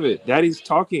can't have it. Daddy's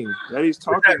talking. To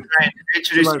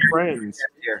my friends.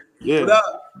 Yeah.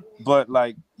 But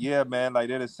man, like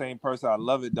they're the same person. I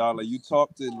love it, dog. Like you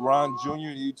talk to Ron Jr.,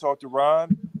 you talk to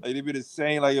Ron, like they be the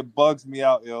same. Like it bugs me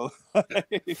out, yo.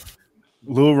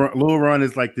 Lil Ron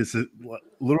is like this.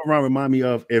 Lil Ron remind me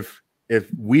of if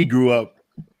we grew up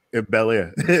in Bel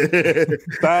Air.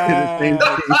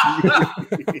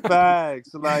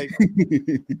 Facts.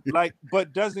 Like,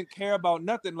 but doesn't care about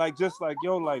nothing. Like, just like,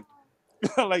 yo, like,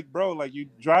 like, bro, like you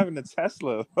driving a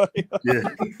Tesla. Yeah.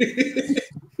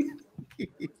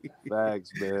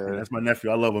 Facts, man. That's my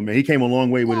nephew. I love him, man. He came a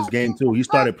long way with his game too. He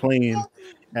started playing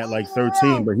at like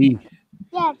 13, but he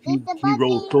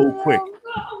rose so quick.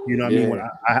 You know what I mean? When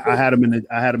I had him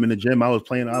in the gym, I was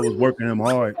working him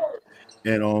hard.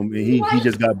 And he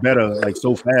just got better like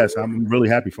so fast. I'm really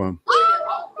happy for him.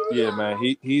 Yeah, man.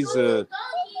 He's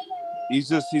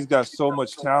got so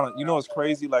much talent. It's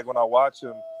crazy. Like when I watch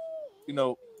him,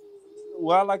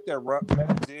 what I like that Ron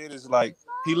did is like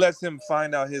he lets him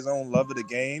find out his own love of the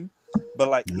game, but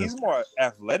like he's more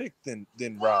athletic than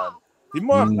Ron. He's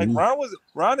more like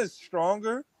Ron is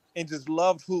stronger and just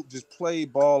loved hoop, just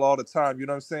played ball all the time. You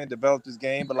know what I'm saying? Developed his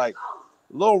game, but like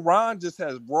Lil Ron just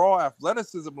has raw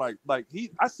athleticism. I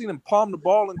seen him palm the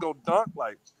ball and go dunk.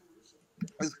 Like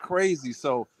it's crazy.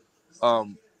 So,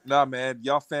 nah, man,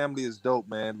 y'all family is dope,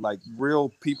 man. Like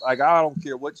real people. Like I don't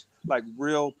care what. Like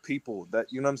real people. That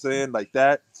you know what I'm saying. Like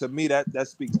that to me, that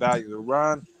speaks value. If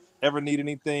Ron ever need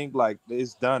anything, like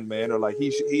it's done, man. Or like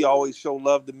he always show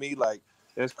love to me. Like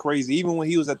that's crazy. Even when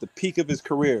he was at the peak of his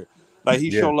career, like he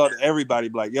showed love to everybody.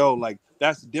 Like yo, like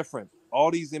that's different.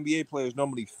 All these NBA players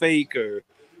normally fake or,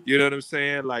 you know what I'm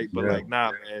saying? Like, but like,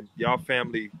 nah, man, y'all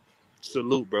family,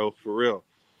 salute, bro, for real.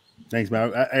 Thanks,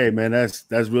 man. Hey, man, that's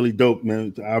really dope,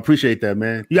 man. I appreciate that,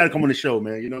 man. You got to come on the show,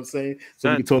 man. You know what I'm saying? So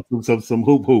we can talk some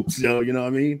hoops, yo. You know what I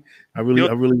mean? I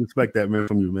really respect that, man,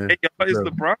 from you, man. Hey, is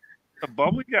LeBron the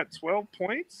bubble? You got 12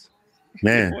 points,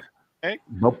 man. Hey?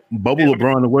 Bubble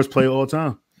LeBron, the worst player of all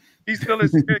time. He's still in.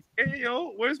 Hey,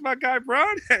 yo, where's my guy,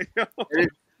 Bron? Hey, yo.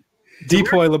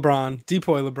 Depoy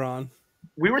LeBron.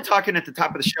 We were talking at the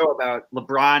top of the show about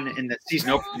LeBron in the season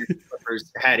opener.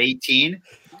 Clippers had 18.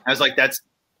 I was like, that's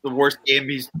the worst game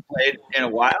he's played in a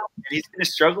while, and he's going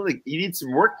to struggle. He needs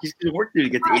some work. He's going to work to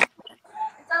get to 18.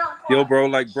 Yo, bro,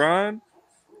 like Bron,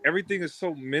 everything is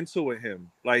so mental with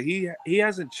him. Like he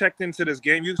hasn't checked into this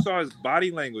game. You saw his body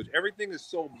language. Everything is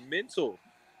so mental.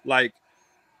 Like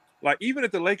even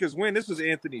if the Lakers win, this was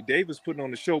Anthony Davis putting on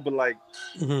the show, but like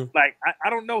I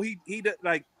don't know. He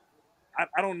like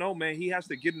I don't know, man. He has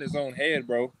to get in his own head,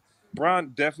 bro. Bron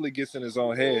definitely gets in his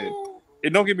own head.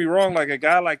 And don't get me wrong, like a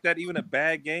guy like that, even a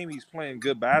bad game, he's playing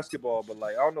good basketball. But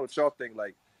like I don't know what y'all think.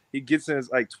 Like he gets in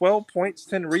his like 12 points,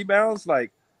 10 rebounds.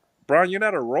 Like Bron, you're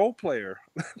not a role player.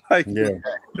 Like,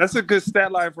 that's a good stat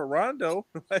line for Rondo.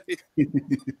 Like,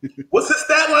 what's the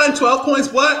stat line? 12 points.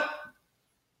 What?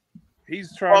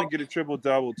 He's trying to get a triple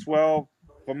double. 12,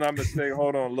 if I'm not mistaken.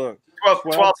 Hold on, look.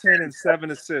 12, 10, and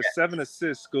 7 assists. 7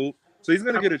 assists, Scoop. So he's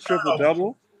going to get a triple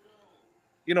double.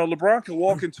 You know, LeBron can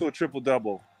walk into a triple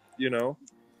double. You know.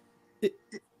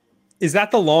 Is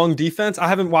that the long defense? I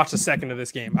haven't watched a second of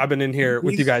this game. I've been in here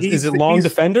with you guys. Is it long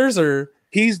defenders or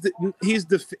he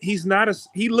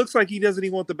looks like he doesn't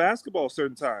even want the basketball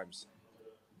certain times.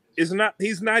 He's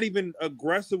not even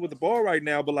aggressive with the ball right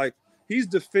now, but like he's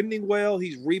defending well,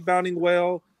 he's rebounding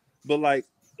well, but like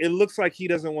it looks like he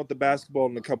doesn't want the basketball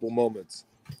in a couple moments.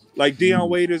 Like Dion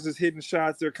Waiters is hitting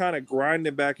shots, they're kind of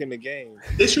grinding back in the game.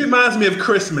 This reminds me of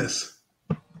Christmas.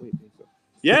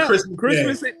 Yeah,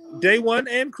 Christmas day one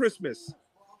and Christmas,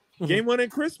 game one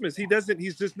and Christmas.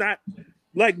 He's just not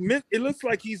like. It looks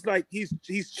like he's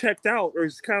checked out, or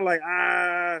he's kind of like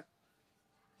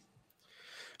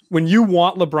When you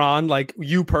want LeBron, like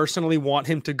you personally want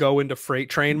him to go into freight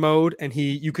train mode, and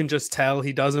you can just tell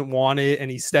he doesn't want it, and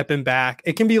he's stepping back.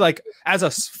 It can be like, as a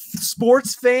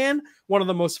sports fan, one of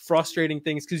the most frustrating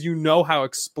things because you know how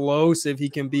explosive he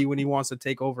can be when he wants to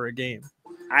take over a game.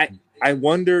 I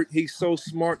wonder, he's so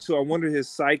smart too. I wonder his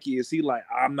psyche. Is he like,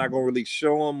 I'm not gonna really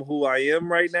show him who I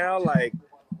am right now? Like,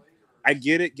 I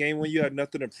get it, game when you have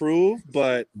nothing to prove,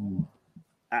 but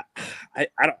I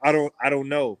don't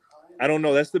know. I don't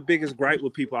know. That's the biggest gripe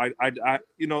with people.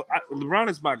 LeBron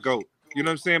is my GOAT. You know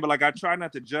what I'm saying? But like, I try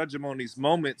not to judge him on these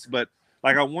moments. But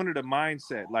like, I wonder the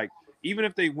mindset. Like, even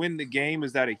if they win the game,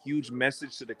 is that a huge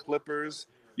message to the Clippers?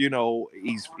 You know,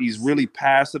 he's really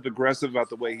passive aggressive about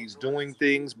the way he's doing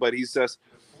things, but he's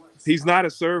not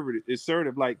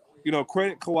assertive. Like, you know,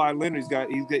 credit Kawhi Leonard.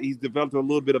 He's developed a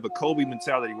little bit of a Kobe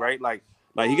mentality, right? Like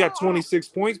he got 26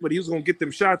 points, but he was gonna get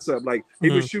them shots up. Like he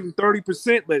was shooting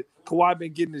 30%, but Kawhi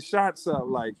been getting his shots up.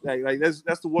 Like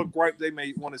that's the one gripe they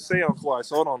may want to say on Kawhi.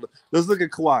 So hold on, let's look at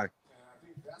Kawhi,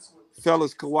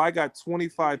 fellas. Kawhi got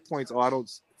 25 points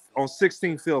on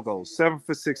 16 field goals, 7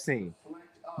 for 16.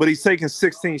 But he's taking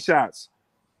 16 shots.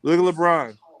 Look at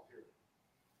LeBron.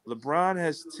 LeBron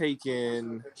has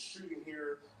taken.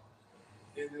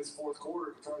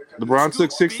 LeBron took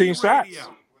 16 shots.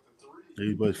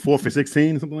 He was 4 for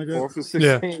 16, something like that. 4 for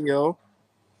 16, yo.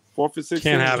 4 for 16.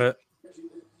 Can't have it.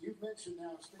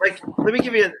 Like, let me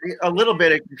give you a little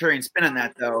bit of contrarian spin on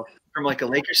that, though. From like a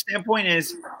Lakers standpoint,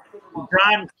 is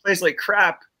LeBron plays like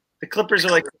crap. The Clippers are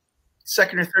like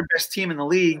second or third best team in the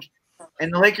league.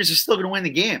 And the Lakers are still going to win the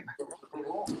game.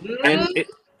 And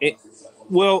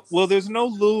well, there's no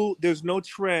Lou, there's no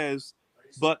Trez,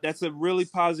 but that's a really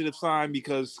positive sign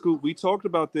because Scoop, we talked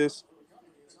about this.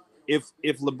 And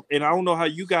I don't know how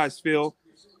you guys feel.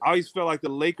 I always felt like the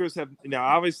Lakers have now,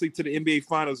 obviously, to the NBA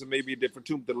Finals, it may be a different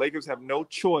tune. But the Lakers have no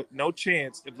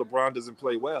chance if LeBron doesn't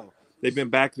play well. They've been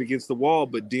backed against the wall,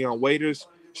 but Dion Waiters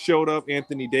showed up.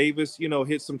 Anthony Davis,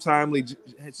 hit some timely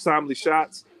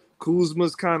shots.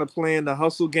 Kuzma's kind of playing the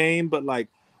hustle game, but like,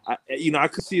 I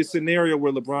could see a scenario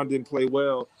where LeBron didn't play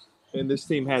well and this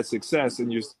team had success.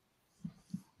 And you're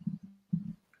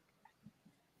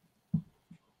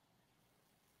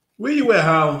where you at,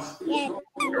 House?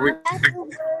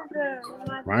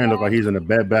 Ryan look like he's in a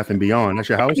Bed Bath and Beyond. That's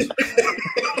your house?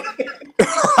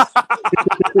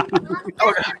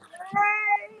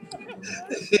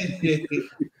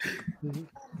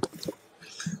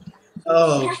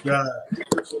 Oh God!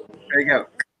 There you go.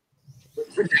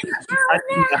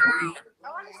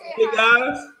 Hey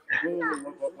guys,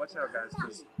 watch out,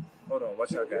 guys. Hold on,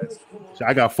 watch out, guys.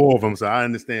 I got 4 of them, so I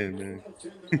understand, man.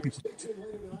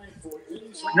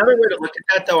 Another way to look at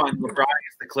that, though, on LeBron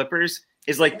against the Clippers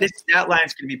is like this stat line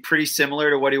is going to be pretty similar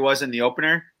to what he was in the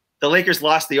opener. The Lakers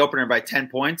lost the opener by 10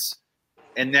 points,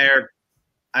 and they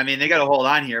got to hold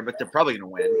on here, but they're probably going to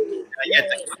win. Yet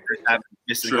the Clippers have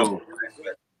missed a couple.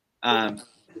 That's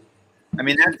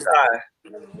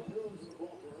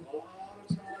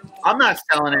I'm not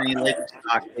selling any Lakers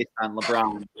stock based on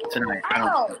LeBron tonight. I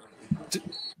don't know.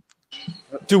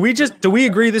 Do we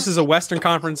agree this is a Western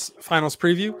Conference Finals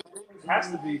preview? Has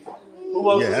to be. Who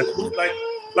else? Yeah,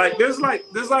 there's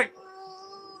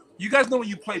you guys know when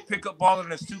you play pickup ball and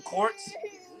there's 2 courts?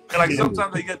 And like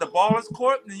sometimes you get the baller's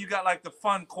court and then you got like the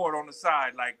fun court on the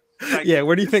side. Like yeah,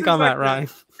 where do you think I'm at, Ryan?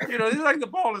 This is like the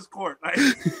baller's court. Like,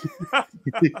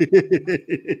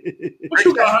 what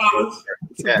you got, Hollis?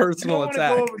 It's a personal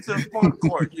attack. Go over to the fun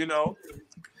court,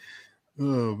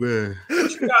 Oh man.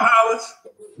 What you got, Hollis?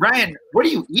 Ryan, what are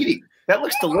you eating? That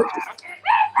looks delicious.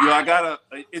 I got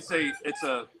it's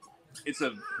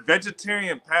a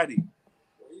vegetarian patty.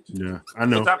 Yeah, I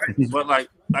know. But like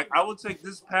Like I would take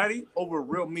this patty over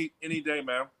real meat any day,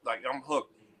 man. Like I'm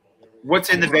hooked. What's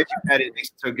in the veggie patty that makes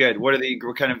it so good? What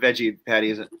kind of veggie patty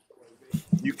is it?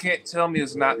 You can't tell me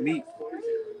it's not meat.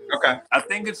 Okay. I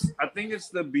think it's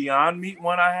the Beyond Meat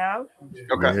one I have.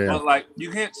 Okay. But like you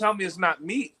can't tell me it's not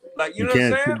meat. Like you know what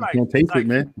I'm saying? You Like can't taste it,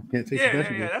 man. You can't taste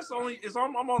it. Yeah. That's the only.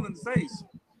 I'm on in the face.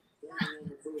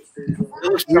 It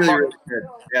looks really, really good.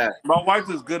 Yeah. My wife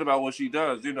is good about what she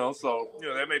does, so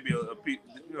that may be a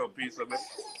piece of it.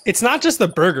 It's not just the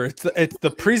burger; it's the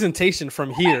presentation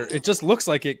from here. It just looks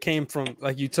like it came from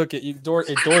like you took it, it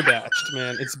DoorDashed,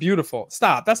 man. It's beautiful.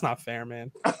 Stop, that's not fair,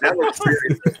 man. That looks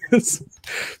really good.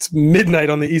 It's midnight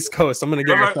on the East Coast. I'm gonna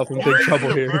get myself in big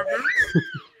trouble here.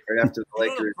 Right after the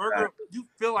Lakers. You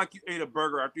feel like you ate a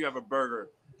burger after you have a burger.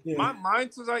 Yeah. My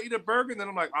mind says I eat a burger, and then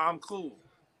I'm like, I'm cool.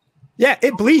 Yeah,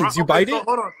 it bleeds. You bite it.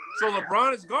 Hold on. So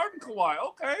LeBron is guarding Kawhi.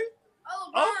 Okay.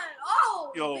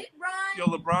 Oh, LeBron. Yo,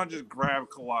 Big LeBron just grabbed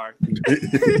Kawhi.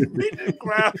 He just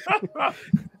grabbed,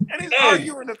 and he's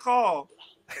arguing the call.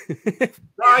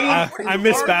 I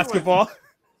miss basketball.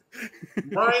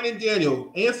 Brian and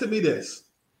Daniel, answer me this.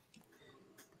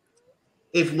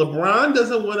 If LeBron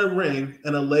doesn't win a ring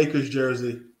in a Lakers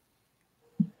jersey,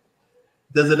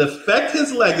 does it affect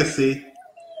his legacy?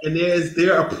 And is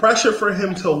there a pressure for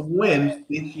him to win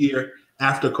this year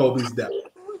after Kobe's death?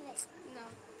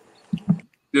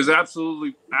 There's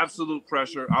absolute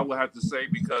pressure, I would have to say,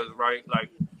 because, right,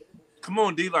 like, come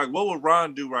on, D, like, what would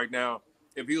Ron do right now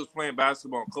if he was playing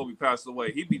basketball and Kobe passed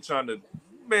away? He'd be trying to,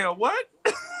 man, what?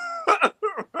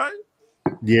 Right?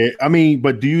 Yeah, I mean,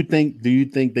 but do you think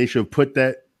they should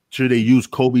should they use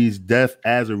Kobe's death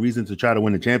as a reason to try to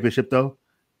win the championship, though?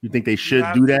 You think they should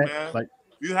do that? Man. Like,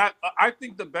 I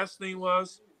think the best thing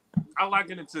was, I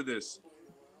liken it to this.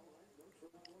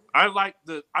 I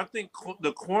think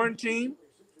the quarantine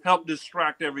helped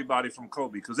distract everybody from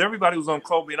Kobe, because everybody was on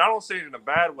Kobe, and I don't say it in a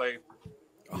bad way.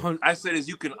 I said is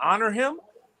you can honor him,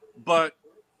 but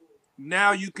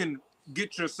now you can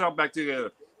get yourself back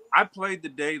together. I played the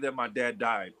day that my dad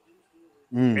died,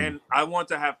 and I want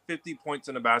to have 50 points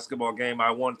in a basketball game. I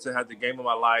wanted to have the game of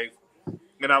my life,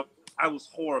 and I was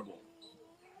horrible.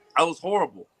 I was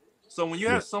horrible. So when you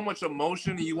have so much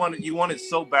emotion and you want it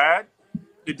so bad,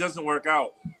 it doesn't work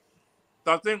out.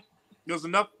 So I think there's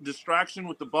enough distraction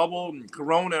with the bubble and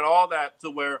Corona and all that to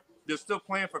where they're still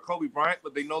playing for Kobe Bryant,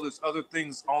 but they know there's other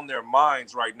things on their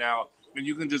minds right now, and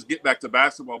you can just get back to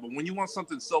basketball. But when you want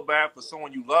something so bad for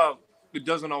someone you love, it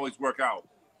doesn't always work out.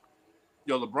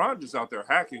 Yo, LeBron just out there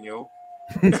hacking, yo.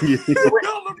 LeBron is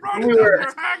out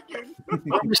there hacking. When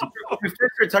we first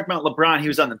started talking about LeBron, he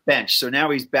was on the bench, so now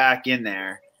he's back in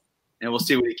there, and we'll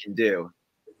see what he can do.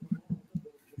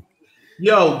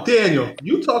 Yo, Daniel,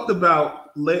 you talked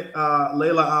about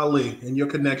Layla Ali and your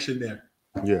connection there.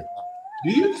 Yeah.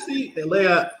 Do you see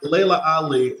Layla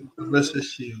Ali versus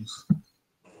Shields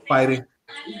fighting?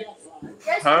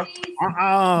 Huh?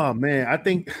 Oh man, I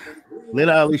think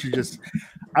Layla Ali should just.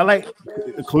 I like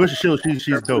Clarissa Shields.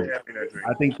 She's dope.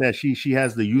 I think that she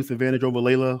has the youth advantage over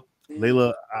Layla.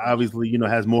 Layla obviously,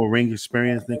 has more ring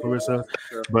experience than Clarissa.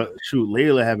 But shoot,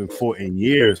 Layla haven't fought in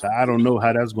years. I don't know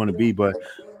how that's going to be, but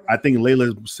I think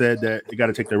Layla said that they got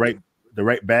to take the right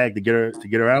bag to get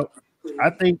her out. I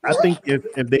think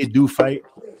if they do fight,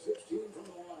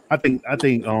 I think it'll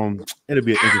be an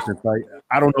interesting fight.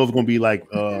 I don't know if it's gonna be like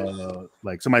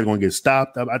somebody's gonna get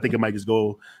stopped. I think it might just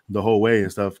go the whole way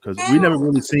and stuff, because we never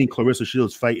really seen Clarissa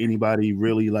Shields fight anybody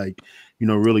really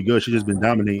really good. She's just been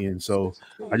dominating. So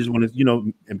I just want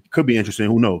to, it could be interesting.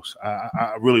 Who knows?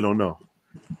 I really don't know.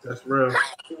 That's real.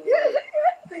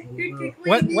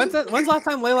 When's the last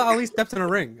time Layla Ali stepped in a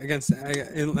ring against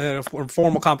in a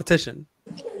formal competition?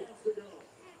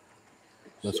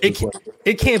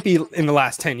 It can't be in the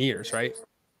last 10 years, right?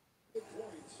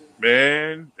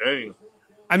 Man, dang.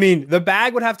 I mean, the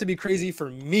bag would have to be crazy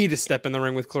for me to step in the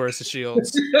ring with Clarissa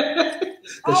Shields.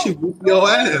 She whoop your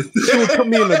ass. She would put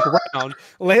me in the ground.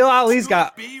 Layla Ali's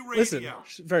got, listen,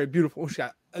 she's very beautiful. She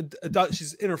got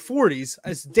she's in her 40s.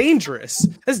 It's dangerous.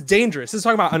 That's dangerous. This is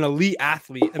talking about an elite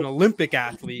athlete, an Olympic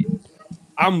athlete.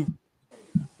 I'll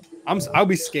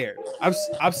be scared. I'm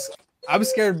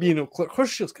scared of being a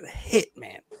Clarissa Shields gonna hit,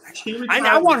 man.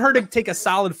 I want her to take a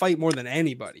solid fight more than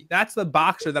anybody. That's the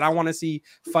boxer that I want to see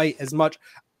fight as much.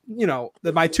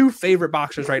 My two favorite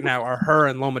boxers right now are her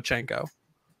and Lomachenko.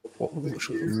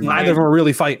 Neither of them are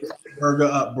really fighting. Burger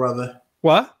up, brother.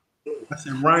 What? I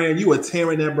said, Ryan, you were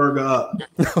tearing that burger up.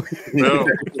 No.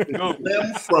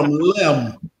 Limb from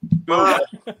limb. No.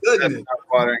 Goodness.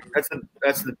 That's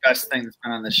the best thing that's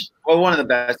been on this. Well, one of the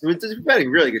best. It's a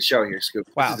really good show here, Scoop.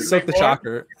 Wow, Silk the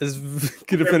Shocker is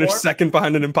going to finish second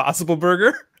behind an Impossible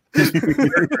Burger. So,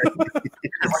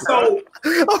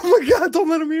 oh my God! Don't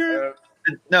let him hear it.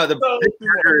 No, the Big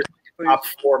Burger is the top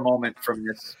 4 moment from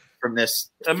this.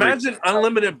 Imagine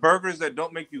unlimited burgers that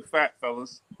don't make you fat,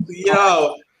 fellas.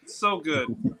 yo, It's so good.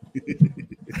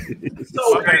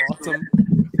 so My bad, Awesome.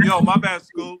 Yo, my bad,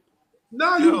 Scoop.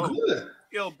 no, you good.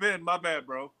 Yo, Ben, my bad,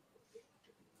 bro.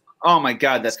 Oh my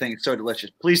God, that thing is so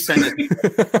delicious. Please send it.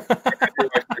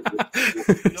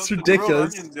 It's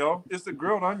ridiculous. Onions, yo. It's the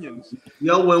grilled onions.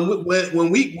 Yo, when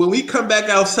we come back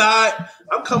outside,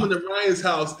 I'm coming to Ryan's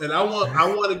house, and I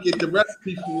want to get the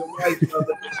recipe for your wife.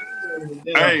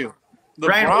 Hey, Ryan,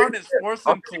 LeBron is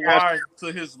forcing Kawhi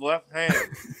to his left hand.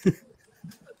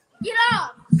 Get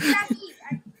up. Jackie,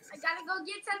 I gotta go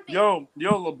get something.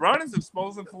 Yo, LeBron is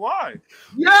exposing Kawhi.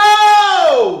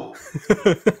 Yo!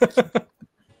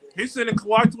 He's sending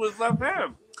Kawhi to his left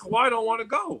hand. Kawhi don't want to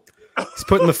go. He's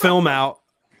putting the film out.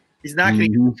 He's not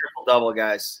going to get a triple-double,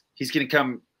 guys. He's going to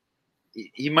come –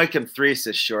 he might come 3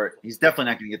 assists short. He's definitely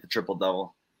not going to get the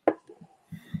triple-double.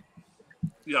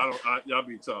 Y'all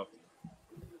be tough.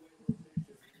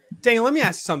 Daniel, let me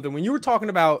ask you something. When you were talking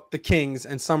about the Kings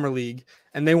and Summer League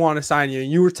and they want to sign you,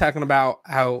 you were talking about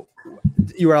how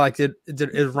you were like,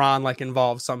 is Ron like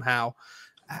involved somehow?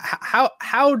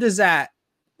 How does that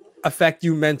affect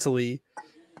you mentally?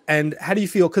 And how do you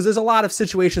feel? Because there's a lot of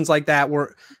situations like that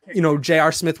where, you know,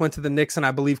 J.R. Smith went to the Knicks, and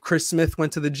I believe Chris Smith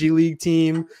went to the G League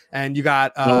team, and you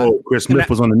got Chris Smith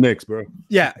was on the Knicks, bro.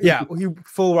 Yeah, he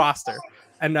full roster,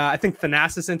 and I think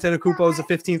Thanasis Antetokounmpo is the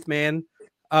 15th man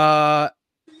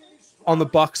on the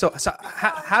Bucks. So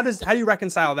how do you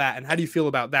reconcile that, and how do you feel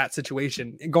about that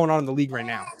situation going on in the league right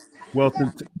now? Well,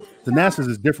 Thanasis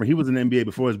is different. He was in the NBA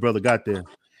before his brother got there.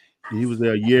 He was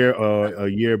there a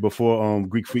year before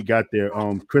Greek Freak got there.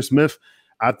 Chris Smith,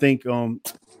 I think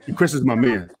Chris is my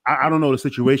man. I don't know the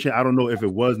situation. I don't know if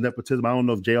it was nepotism. I don't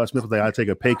know if J.R. Smith was like, I'll take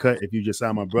a pay cut if you just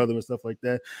sign my brother and stuff like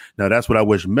that. Now, that's what I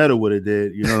wish Meta would have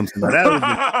did. You know what I'm saying?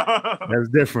 That's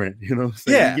different. You know what I'm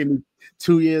saying? Yeah. You give me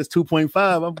 2 years,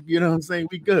 2.5. You know what I'm saying?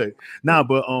 We good. Nah,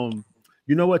 but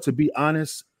you know what? To be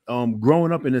honest,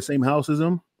 growing up in the same house as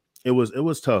him, it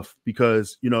was tough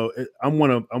because, you know, I'm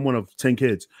one of 10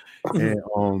 kids. And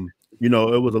you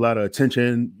know, it was a lot of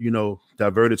attention, you know,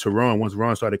 diverted to Ron once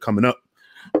Ron started coming up.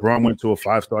 Ron went to a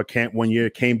 5-star camp one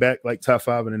year, came back like top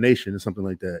 5 in the nation or something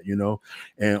like that, you know.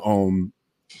 And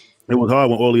it was hard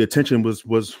when all the attention was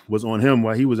on him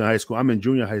while he was in high school. I'm in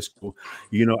junior high school.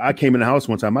 You know, I came in the house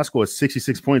one time. I scored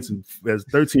 66 points as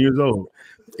 13 years old,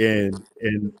 and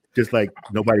just like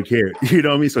nobody cared. You know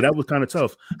what I mean? So that was kind of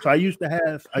tough. So I used to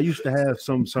have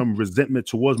some resentment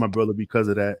towards my brother because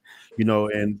of that, you know,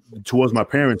 and towards my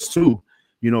parents too.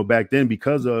 You know, back then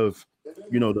because of,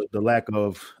 you know, the lack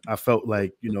of, I felt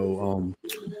like, you know,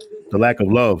 the lack of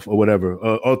love or whatever.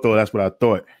 Although that's what I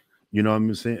thought. You know what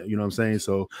I'm saying? You know what I'm saying?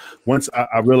 So once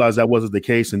I realized that wasn't the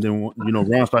case, and then, you know,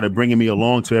 Ron started bringing me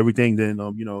along to everything, then,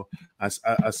 you know, I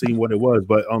seen what it was.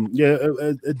 But, yeah,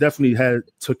 it definitely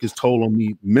took its toll on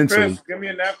me mentally. Chris, give me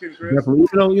a napkin, Chris. Definitely.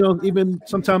 You know, even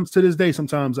sometimes to this day,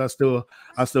 sometimes I still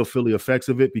feel the effects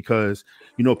of it because,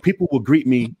 you know, people will greet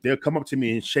me. They'll come up to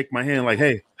me and shake my hand like,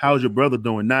 hey, how's your brother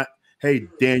doing? Not, hey,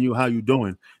 Daniel, how you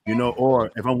doing? You know, or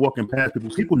if I'm walking past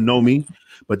people know me,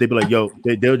 but they be like, yo,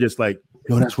 they'll just like,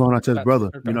 yo, that's Ron Artest's brother.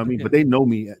 You know what I mean? But they know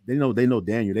me. They know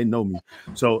Daniel. They know me.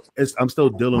 So I'm still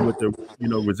dealing with the, you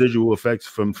know, residual effects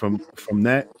from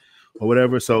that or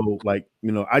whatever. So like,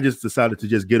 you know, I just decided to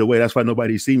just get away. That's why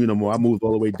nobody see me no more. I moved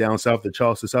all the way down south to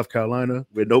Charleston, South Carolina,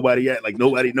 where nobody at. Like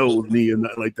nobody knows me or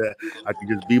nothing like that. I can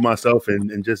just be myself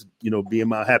and just, you know, be in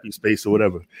my happy space or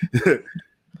whatever.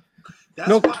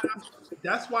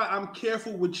 That's why I'm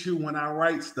careful with you when I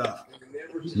write stuff.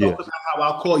 You talk about how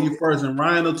I'll call you first, and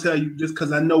Ryan will tell you just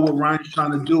because I know what Ryan's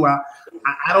trying to do. I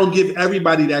don't give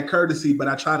everybody that courtesy, but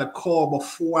I try to call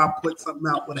before I put something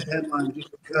out with a headline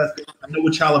just because I know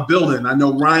what y'all are building. I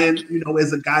know Ryan, you know,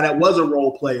 is a guy that was a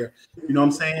role player. You know what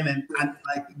I'm saying? And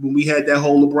like when we had that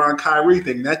whole LeBron Kyrie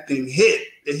thing, that thing hit.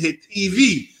 It hit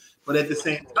TV. But at the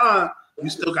same time, you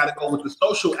still got to go with the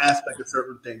social aspect of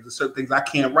certain things. There's certain things I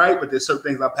can't write, but there's certain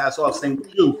things I pass off. Same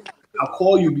with you. I'll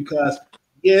call you because,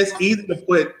 yeah, it's easy to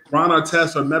put Ron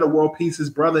Artest or Metta World Peace's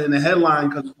brother in the headline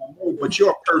because of my move, but you're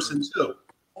a person too.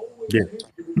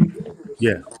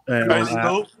 Yeah.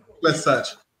 As such.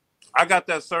 I got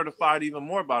that certified even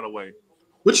more, by the way.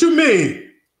 What you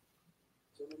mean?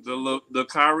 The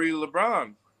Kyrie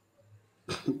LeBron.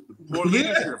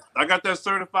 Yeah. I got that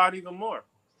certified even more.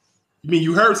 You mean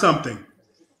you heard something?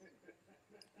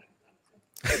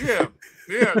 Yeah,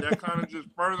 that kind of just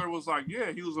further was like,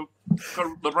 yeah,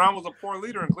 LeBron was a poor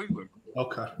leader in Cleveland.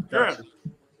 Okay. Yeah.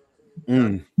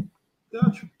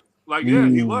 Gotcha. Like, yeah,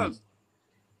 he was.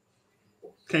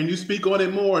 Can you speak on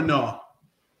it more or no?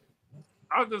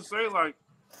 I'll just say, like,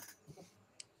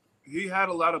 he had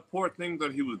a lot of poor things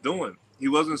that he was doing. He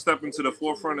wasn't stepping to the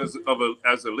forefront as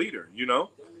a leader, you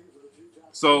know?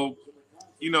 So,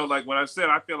 you know, like when I said,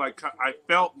 I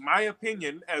felt my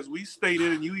opinion, as we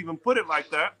stated, and you even put it like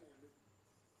that,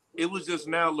 it was just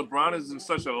now LeBron is in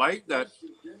such a light that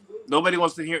nobody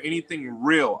wants to hear anything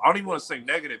real. I don't even want to say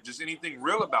negative, just anything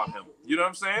real about him. You know what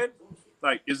I'm saying?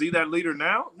 Like, is he that leader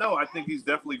now? No, I think he's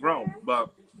definitely grown.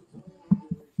 But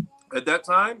at that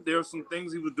time, there were some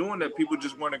things he was doing that people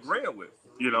just weren't agreeing with,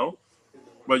 you know?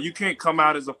 But you can't come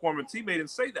out as a former teammate and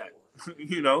say that,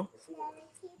 you know?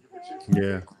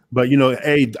 Yeah. But, you know,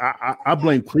 hey, I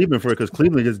blame Cleveland for it because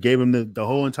Cleveland just gave him the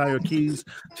whole entire keys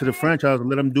to the franchise and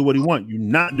let him do what he wants. You're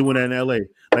not doing that in L.A.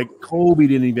 Like, Kobe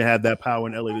didn't even have that power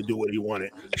in L.A. to do what he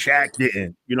wanted. Shaq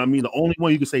didn't. You know what I mean? The only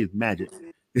one you can say is Magic.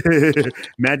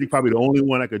 Magic probably the only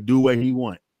one that could do what he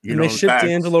wants. And they shipped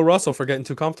D'Angelo Russell for getting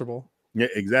too comfortable. Yeah,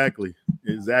 exactly.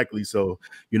 So,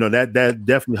 you know, that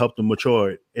definitely helped him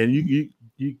mature. And you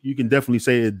can definitely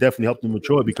say it definitely helped him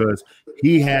mature because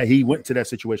he went to that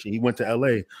situation. He went to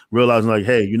LA realizing like,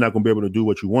 hey, you're not going to be able to do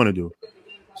what you want to do.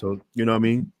 So, you know what I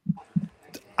mean?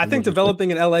 I think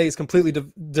developing in LA is completely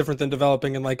different than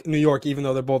developing in like New York, even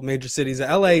though they're both major cities. In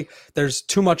LA, there's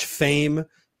too much fame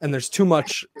and there's too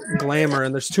much glamour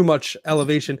and there's too much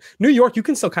elevation. New York, you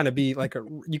can still kind of be like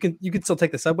you can still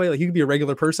take the subway. Like you can be a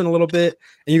regular person a little bit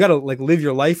and you got to like live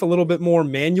your life a little bit more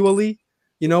manually.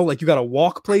 You know, like you got to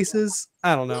walk places.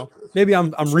 I don't know. Maybe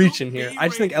I'm reaching here. I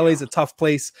just think LA is a tough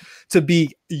place to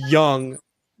be young.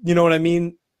 You know what I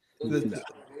mean?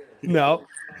 No.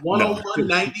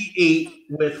 101.98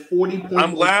 with 40 points.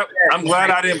 I'm glad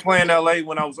I didn't play in LA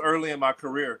when I was early in my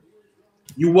career.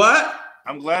 You what?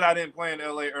 I'm glad I didn't play in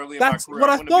LA early in my career. That's what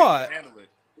I thought.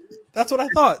 That's what I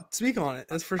thought. Speak on it.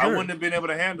 That's for sure. I wouldn't have been able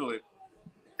to handle it.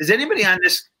 Does anybody on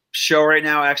this show right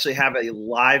now actually have a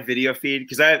live video feed?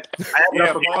 Because I'm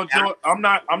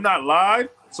not live,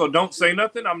 so don't say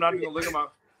nothing. I'm not even gonna look at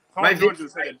my George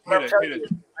just hit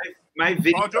it. My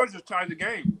video. Paul George just tied the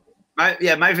game. I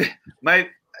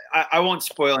won't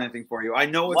spoil anything for you. I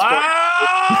know what's going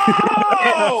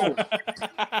on.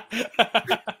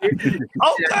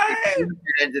 Okay.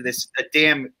 Into this, a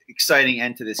damn exciting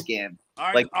end to this game.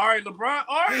 All right, LeBron.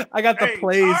 All right, I got the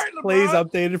plays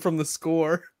updated from the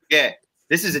score. Yeah,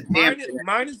 this is a damn.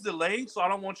 Mine is delayed, so I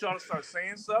don't want y'all to start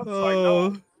saying stuff.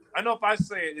 So I know if I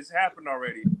say it, it's happened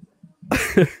already.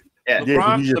 Yeah,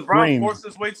 LeBron forced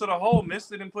his way to the hole,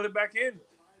 missed it, and put it back in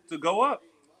to go up.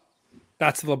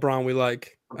 That's the LeBron we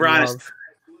like.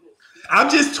 I'm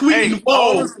just tweeting. Hey,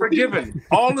 all is forgiven.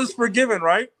 All is forgiven,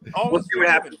 right? We'll see what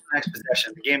happens in the next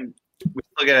possession. The game, we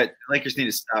still got it. Lakers need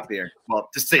to stop here. Well,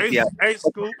 just take Scoop.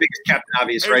 Biggest Captain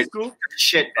Obvious, right? Scoop.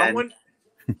 Shit, man.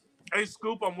 Hey,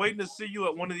 Scoop, I'm waiting to see you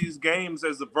at one of these games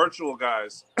as the virtual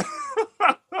guys.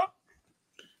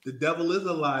 The devil is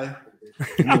a liar.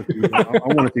 I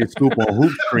want to see a Scoop on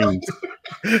hoop screens.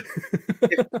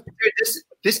 This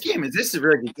is a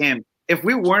really good game. If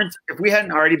we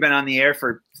hadn't already been on the air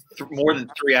for more than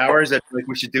 3 hours, I feel like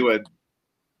we should do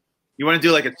you want to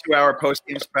do like a 2-hour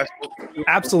post-game special?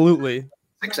 Absolutely.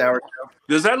 6 hours show.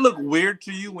 Does that look weird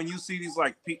to you when you see these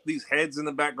like these heads in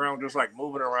the background just like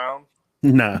moving around?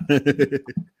 Nah.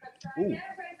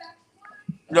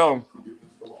 No.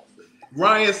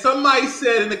 Ryan, somebody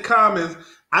said in the comments,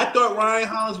 I thought Ryan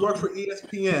Hollins worked for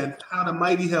ESPN. How the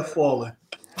mighty have fallen.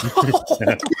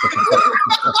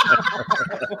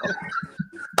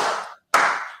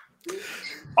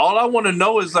 All I want to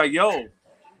know is like, yo,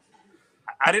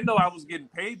 I didn't know I was getting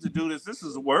paid to do this. This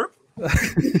is work.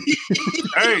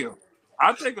 Hey,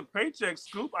 I'll take a paycheck,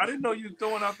 Scoop. I didn't know you were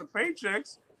throwing out the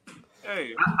paychecks.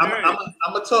 Hey, I'm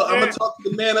gonna talk to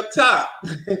the man up top.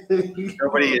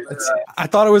 Nobody is. I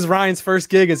thought it was Ryan's first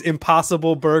gig as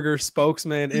Impossible Burger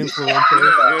spokesman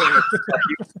influencer.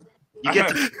 You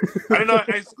get I didn't know.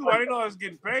 Hey, Scoop, I didn't know I was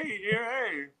getting paid.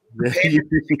 Yeah, hey.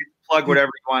 Plug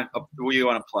whatever you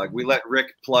want to plug. We let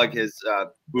Rick plug his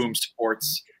Boom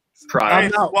Sports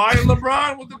product. Hey, why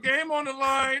LeBron with the game on the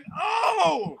line?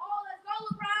 Oh, let's go,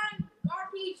 LeBron.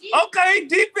 RPG. Okay,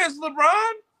 defense,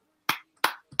 LeBron.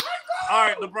 All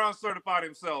right, LeBron certified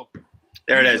himself.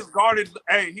 There it is.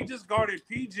 He just guarded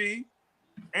PG,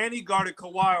 and he guarded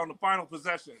Kawhi on the final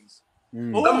possessions.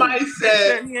 Ooh, somebody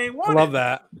said he ain't won. I love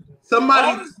that.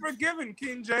 Somebody all is forgiven,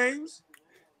 King James.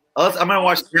 I'm gonna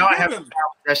watch. Now I have the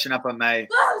possession up on my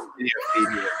video feed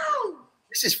here.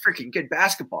 This is freaking good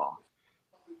basketball.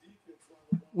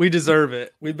 We deserve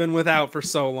it. We've been without for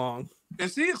so long.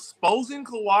 Is he exposing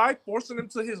Kawhi, forcing him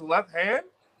to his left hand?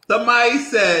 Somebody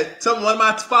said, one of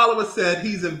my followers said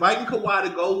he's inviting Kawhi to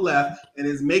go left and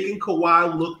is making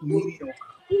Kawhi look mediocre.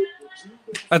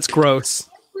 That's gross.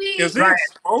 Is he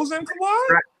exposing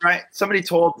Kawhi? Right. Somebody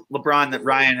told LeBron that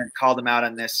Ryan had called him out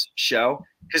on this show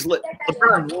because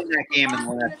LeBron won that game in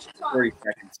the last 30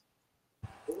 seconds.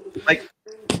 Like,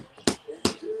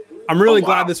 I'm really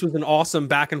glad this was an awesome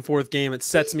back and forth game. It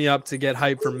sets me up to get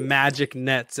hyped for Magic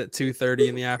Nets at 2:30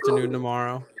 in the afternoon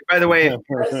tomorrow. By the way, you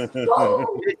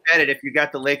bet it if you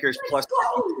got the Lakers plus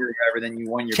or whatever, then you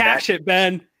won your cash bet. it,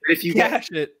 Ben. But if you cash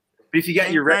it, but if you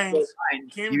got your regular line,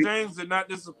 Kim James did not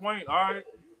disappoint. All right.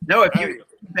 No, if you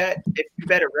bet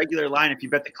a regular line, if you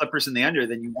bet the Clippers in the under,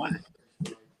 then you won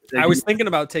it. I was thinking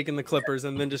about taking the Clippers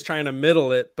and then just trying to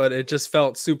middle it, but it just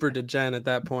felt super degen at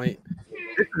that point.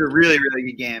 This was a really, really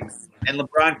good game. And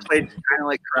LeBron played kind of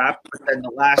like crap, but then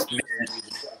the last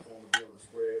minute.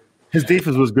 His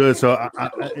defense was good, so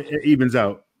it evens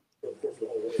out.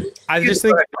 I just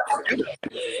think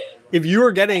if you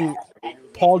were getting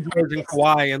Paul George and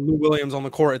Kawhi and Lou Williams on the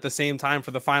court at the same time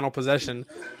for the final possession,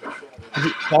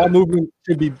 ball movement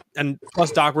should be, and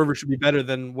plus Doc Rivers should be better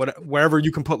than wherever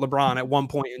you can put LeBron at one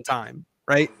point in time,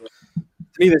 right? To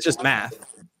me, that's just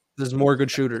math. There's more good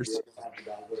shooters.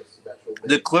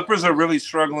 The Clippers are really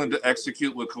struggling to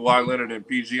execute with Kawhi Leonard and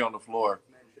PG on the floor.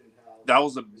 That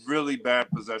was a really bad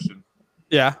possession.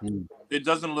 Yeah. It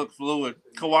doesn't look fluid.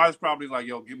 Kawhi's probably like,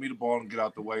 yo, give me the ball and get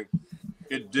out the way.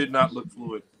 It did not look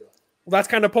fluid. Well, that's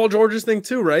kind of Paul George's thing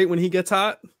too, right? When he gets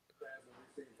hot.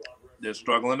 They're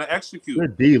struggling to execute.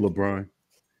 Good D, LeBron.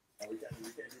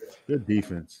 Good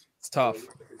defense. It's tough.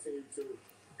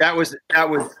 That was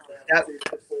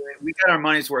we got our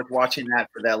money's worth watching that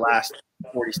for that last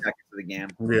 40 seconds of the game.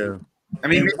 Yeah. I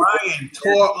mean, Ryan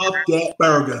tore up that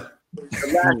burger.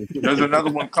 There's another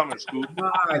one coming, Scoop.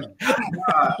 My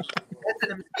God. That's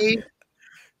an amazing.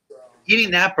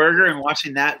 Eating that burger and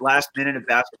watching that last minute of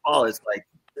basketball is like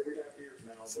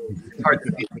it's hard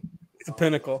to beat. It's a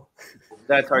pinnacle.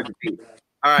 That's hard to beat.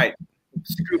 All right,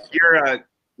 Scoop,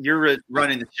 you're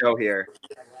running the show here.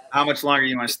 How much longer do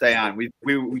you want to stay on? We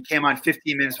came on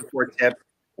 15 minutes before tip.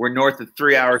 We're north of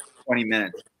 3 hours, 20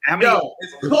 minutes.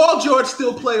 Is Paul George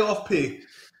still playoff P?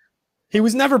 He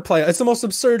was never play. It's the most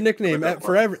absurd nickname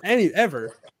forever.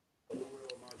 Ever.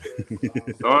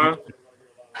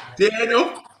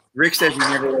 Daniel? Rick says he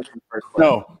never was in the first place.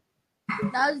 No.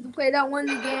 That was the play that won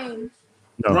the game.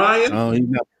 No. Ryan? No,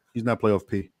 he's not playoff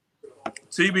P.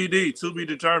 TBD, to be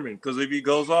determined. Because if he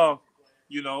goes off,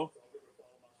 you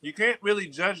can't really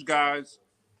judge guys.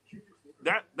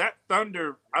 That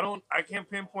Thunder, I can't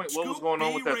pinpoint what was going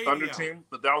on with that Thunder team,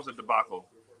 but that was a debacle.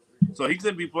 So he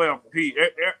couldn't be playoff P.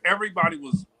 Everybody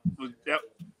was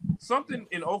something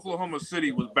in Oklahoma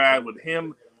City was bad with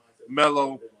him,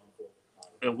 Melo,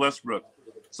 and Westbrook.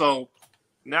 So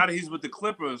now that he's with the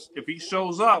Clippers, if he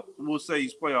shows up, we'll say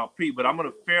he's playoff P. But I'm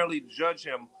going to fairly judge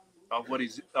him of what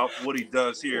he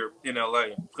does here in LA,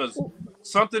 because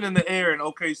something in the air in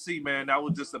OKC, man, that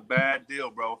was just a bad deal,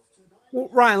 bro. Well,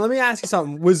 Ryan, let me ask you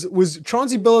something. Was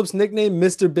Chauncey Billups' nickname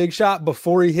Mr. Big Shot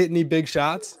before he hit any big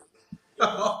shots?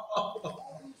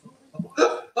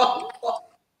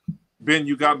 Ben,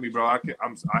 you got me, bro.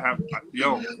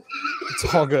 Yo.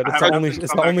 It's all good. It's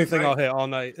the only thing I'll hit all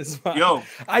night. It's fine. Yo,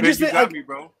 you got me,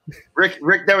 bro. Rick,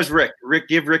 that was Rick. Rick,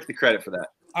 give Rick the credit for that.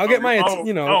 I'll get my,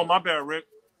 Oh, my bad, Rick.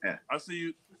 Yeah. I see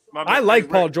you. I like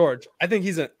Paul George. I think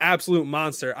he's an absolute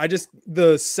monster.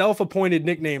 The self-appointed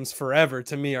nicknames forever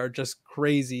to me are just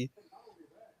crazy.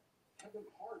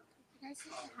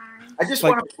 I just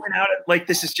want to point out,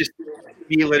 this is just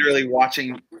me literally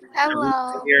watching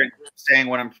here and saying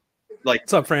what I'm like.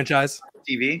 What's up, franchise?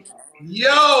 TV.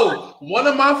 Yo, one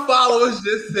of my followers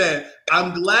just said,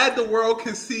 I'm glad the world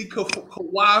can see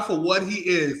Kawhi for what he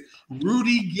is.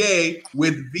 Rudy Gay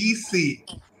with VC.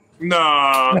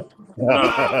 Nah.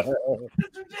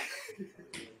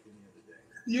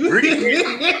 You Rudy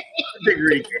Gay. Big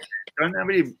Rudy Gay. Don't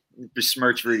nobody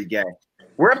besmirch Rudy Gay.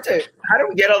 We're up to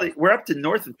we're up to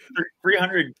north of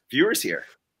 300 viewers here.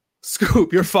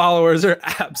 Scoop, your followers are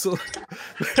absolutely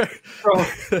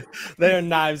they're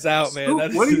knives out, man. Scoop,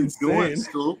 That's what are you insane. doing,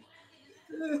 Scoop?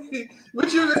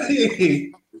 What you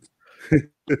mean?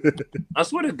 I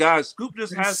swear to God, Scoop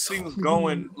just has things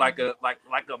going like a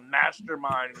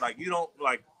mastermind. Like you don't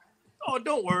oh,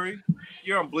 don't worry.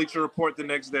 You're on Bleacher Report the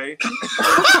next day.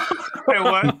 Hey,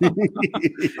 what?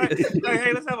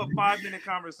 Hey, let's have a 5-minute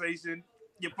conversation.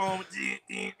 Your phone.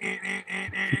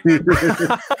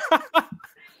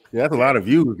 Yeah, that's a lot of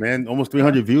views, man. Almost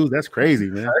 300 views. That's crazy,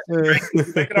 man.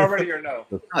 Take it already or no?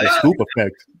 The Scoop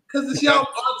effect. Because it's y'all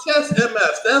test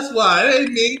MS. That's why. It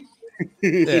ain't me.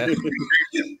 Yeah.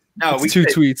 No, it's 2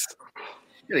 tweets.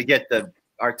 We gotta get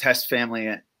our test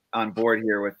family on board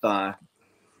here with what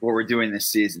we're doing this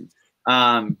season.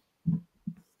 No,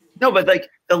 but like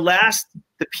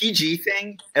the PG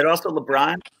thing, and also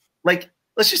LeBron, like,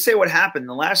 let's just say what happened.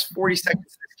 The last 40 seconds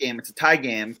of this game, it's a tie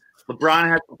game. LeBron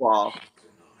has the ball.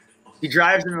 He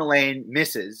drives in the lane,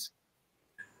 misses.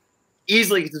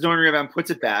 Easily gets his own rebound, puts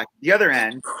it back. The other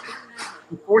end,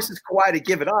 he forces Kawhi to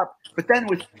give it up. But then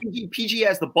with PG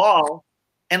has the ball,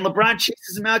 and LeBron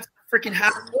chases him out to the freaking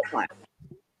half-court line.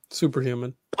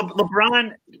 Superhuman.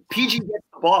 PG gets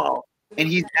the ball, and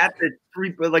he's at the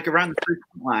around the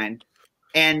 3-point line.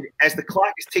 And as the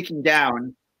clock is ticking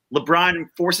down, LeBron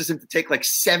forces him to take like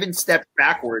 7 steps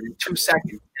backward in 2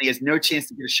 seconds, and he has no chance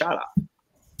to get a shot off.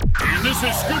 And this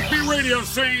is Scoop B Radio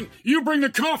saying, you bring the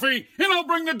coffee, and I'll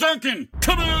bring the Dunkin'.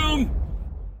 Kaboom!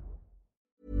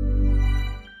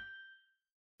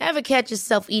 Ever catch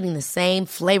yourself eating the same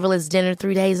flavorless dinner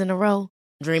 3 days in a row?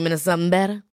 Dreaming of something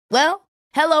better? Well,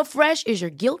 HelloFresh is your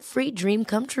guilt-free dream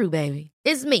come true, baby.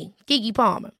 It's me, Keke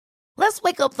Palmer. Let's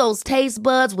wake up those taste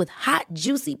buds with hot,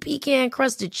 juicy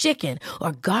pecan-crusted chicken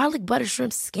or garlic butter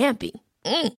shrimp scampi.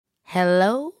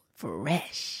 Hello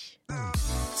Fresh.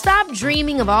 Stop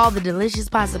dreaming of all the delicious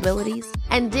possibilities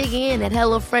and dig in at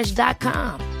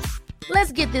HelloFresh.com.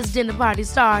 Let's get this dinner party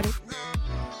started.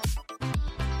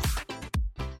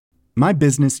 My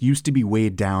business used to be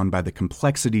weighed down by the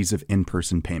complexities of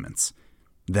in-person payments.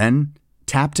 Then,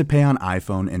 Tap to Pay on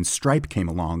iPhone and Stripe came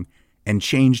along and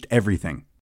changed everything.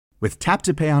 With Tap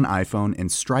to Pay on iPhone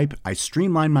and Stripe, I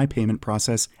streamlined my payment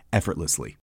process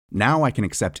effortlessly. Now I can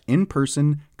accept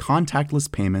in-person,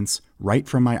 contactless payments right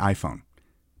from my iPhone.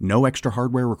 No extra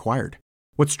hardware required.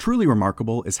 What's truly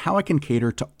remarkable is how I can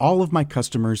cater to all of my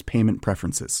customers' payment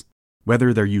preferences.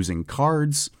 Whether they're using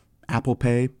cards, Apple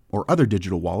Pay, or other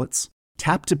digital wallets,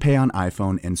 Tap to Pay on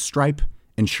iPhone and Stripe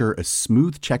ensure a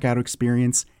smooth checkout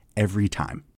experience every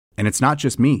time. And it's not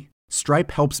just me.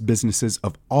 Stripe helps businesses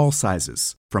of all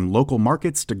sizes, from local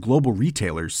markets to global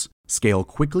retailers, scale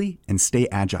quickly and stay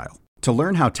agile. To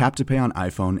learn how Tap to Pay on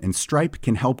iPhone and Stripe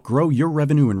can help grow your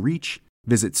revenue and reach,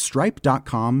 visit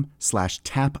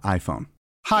stripe.com/tapiphone.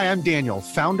 Hi, I'm Daniel,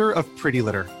 founder of Pretty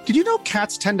Litter. Did you know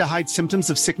cats tend to hide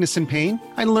symptoms of sickness and pain?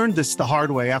 I learned this the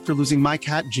hard way after losing my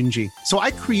cat, Gingy. So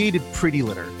I created Pretty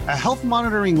Litter, a health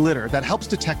monitoring litter that helps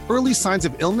detect early signs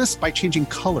of illness by changing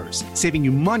colors, saving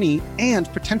you money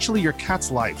and potentially your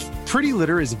cat's life. Pretty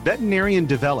Litter is veterinarian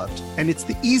developed, and it's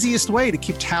the easiest way to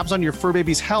keep tabs on your fur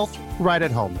baby's health right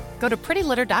at home. Go to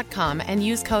prettylitter.com and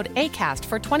use code ACAST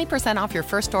for 20% off your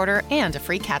first order and a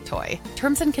free cat toy.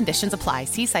 Terms and conditions apply.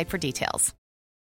 See site for details.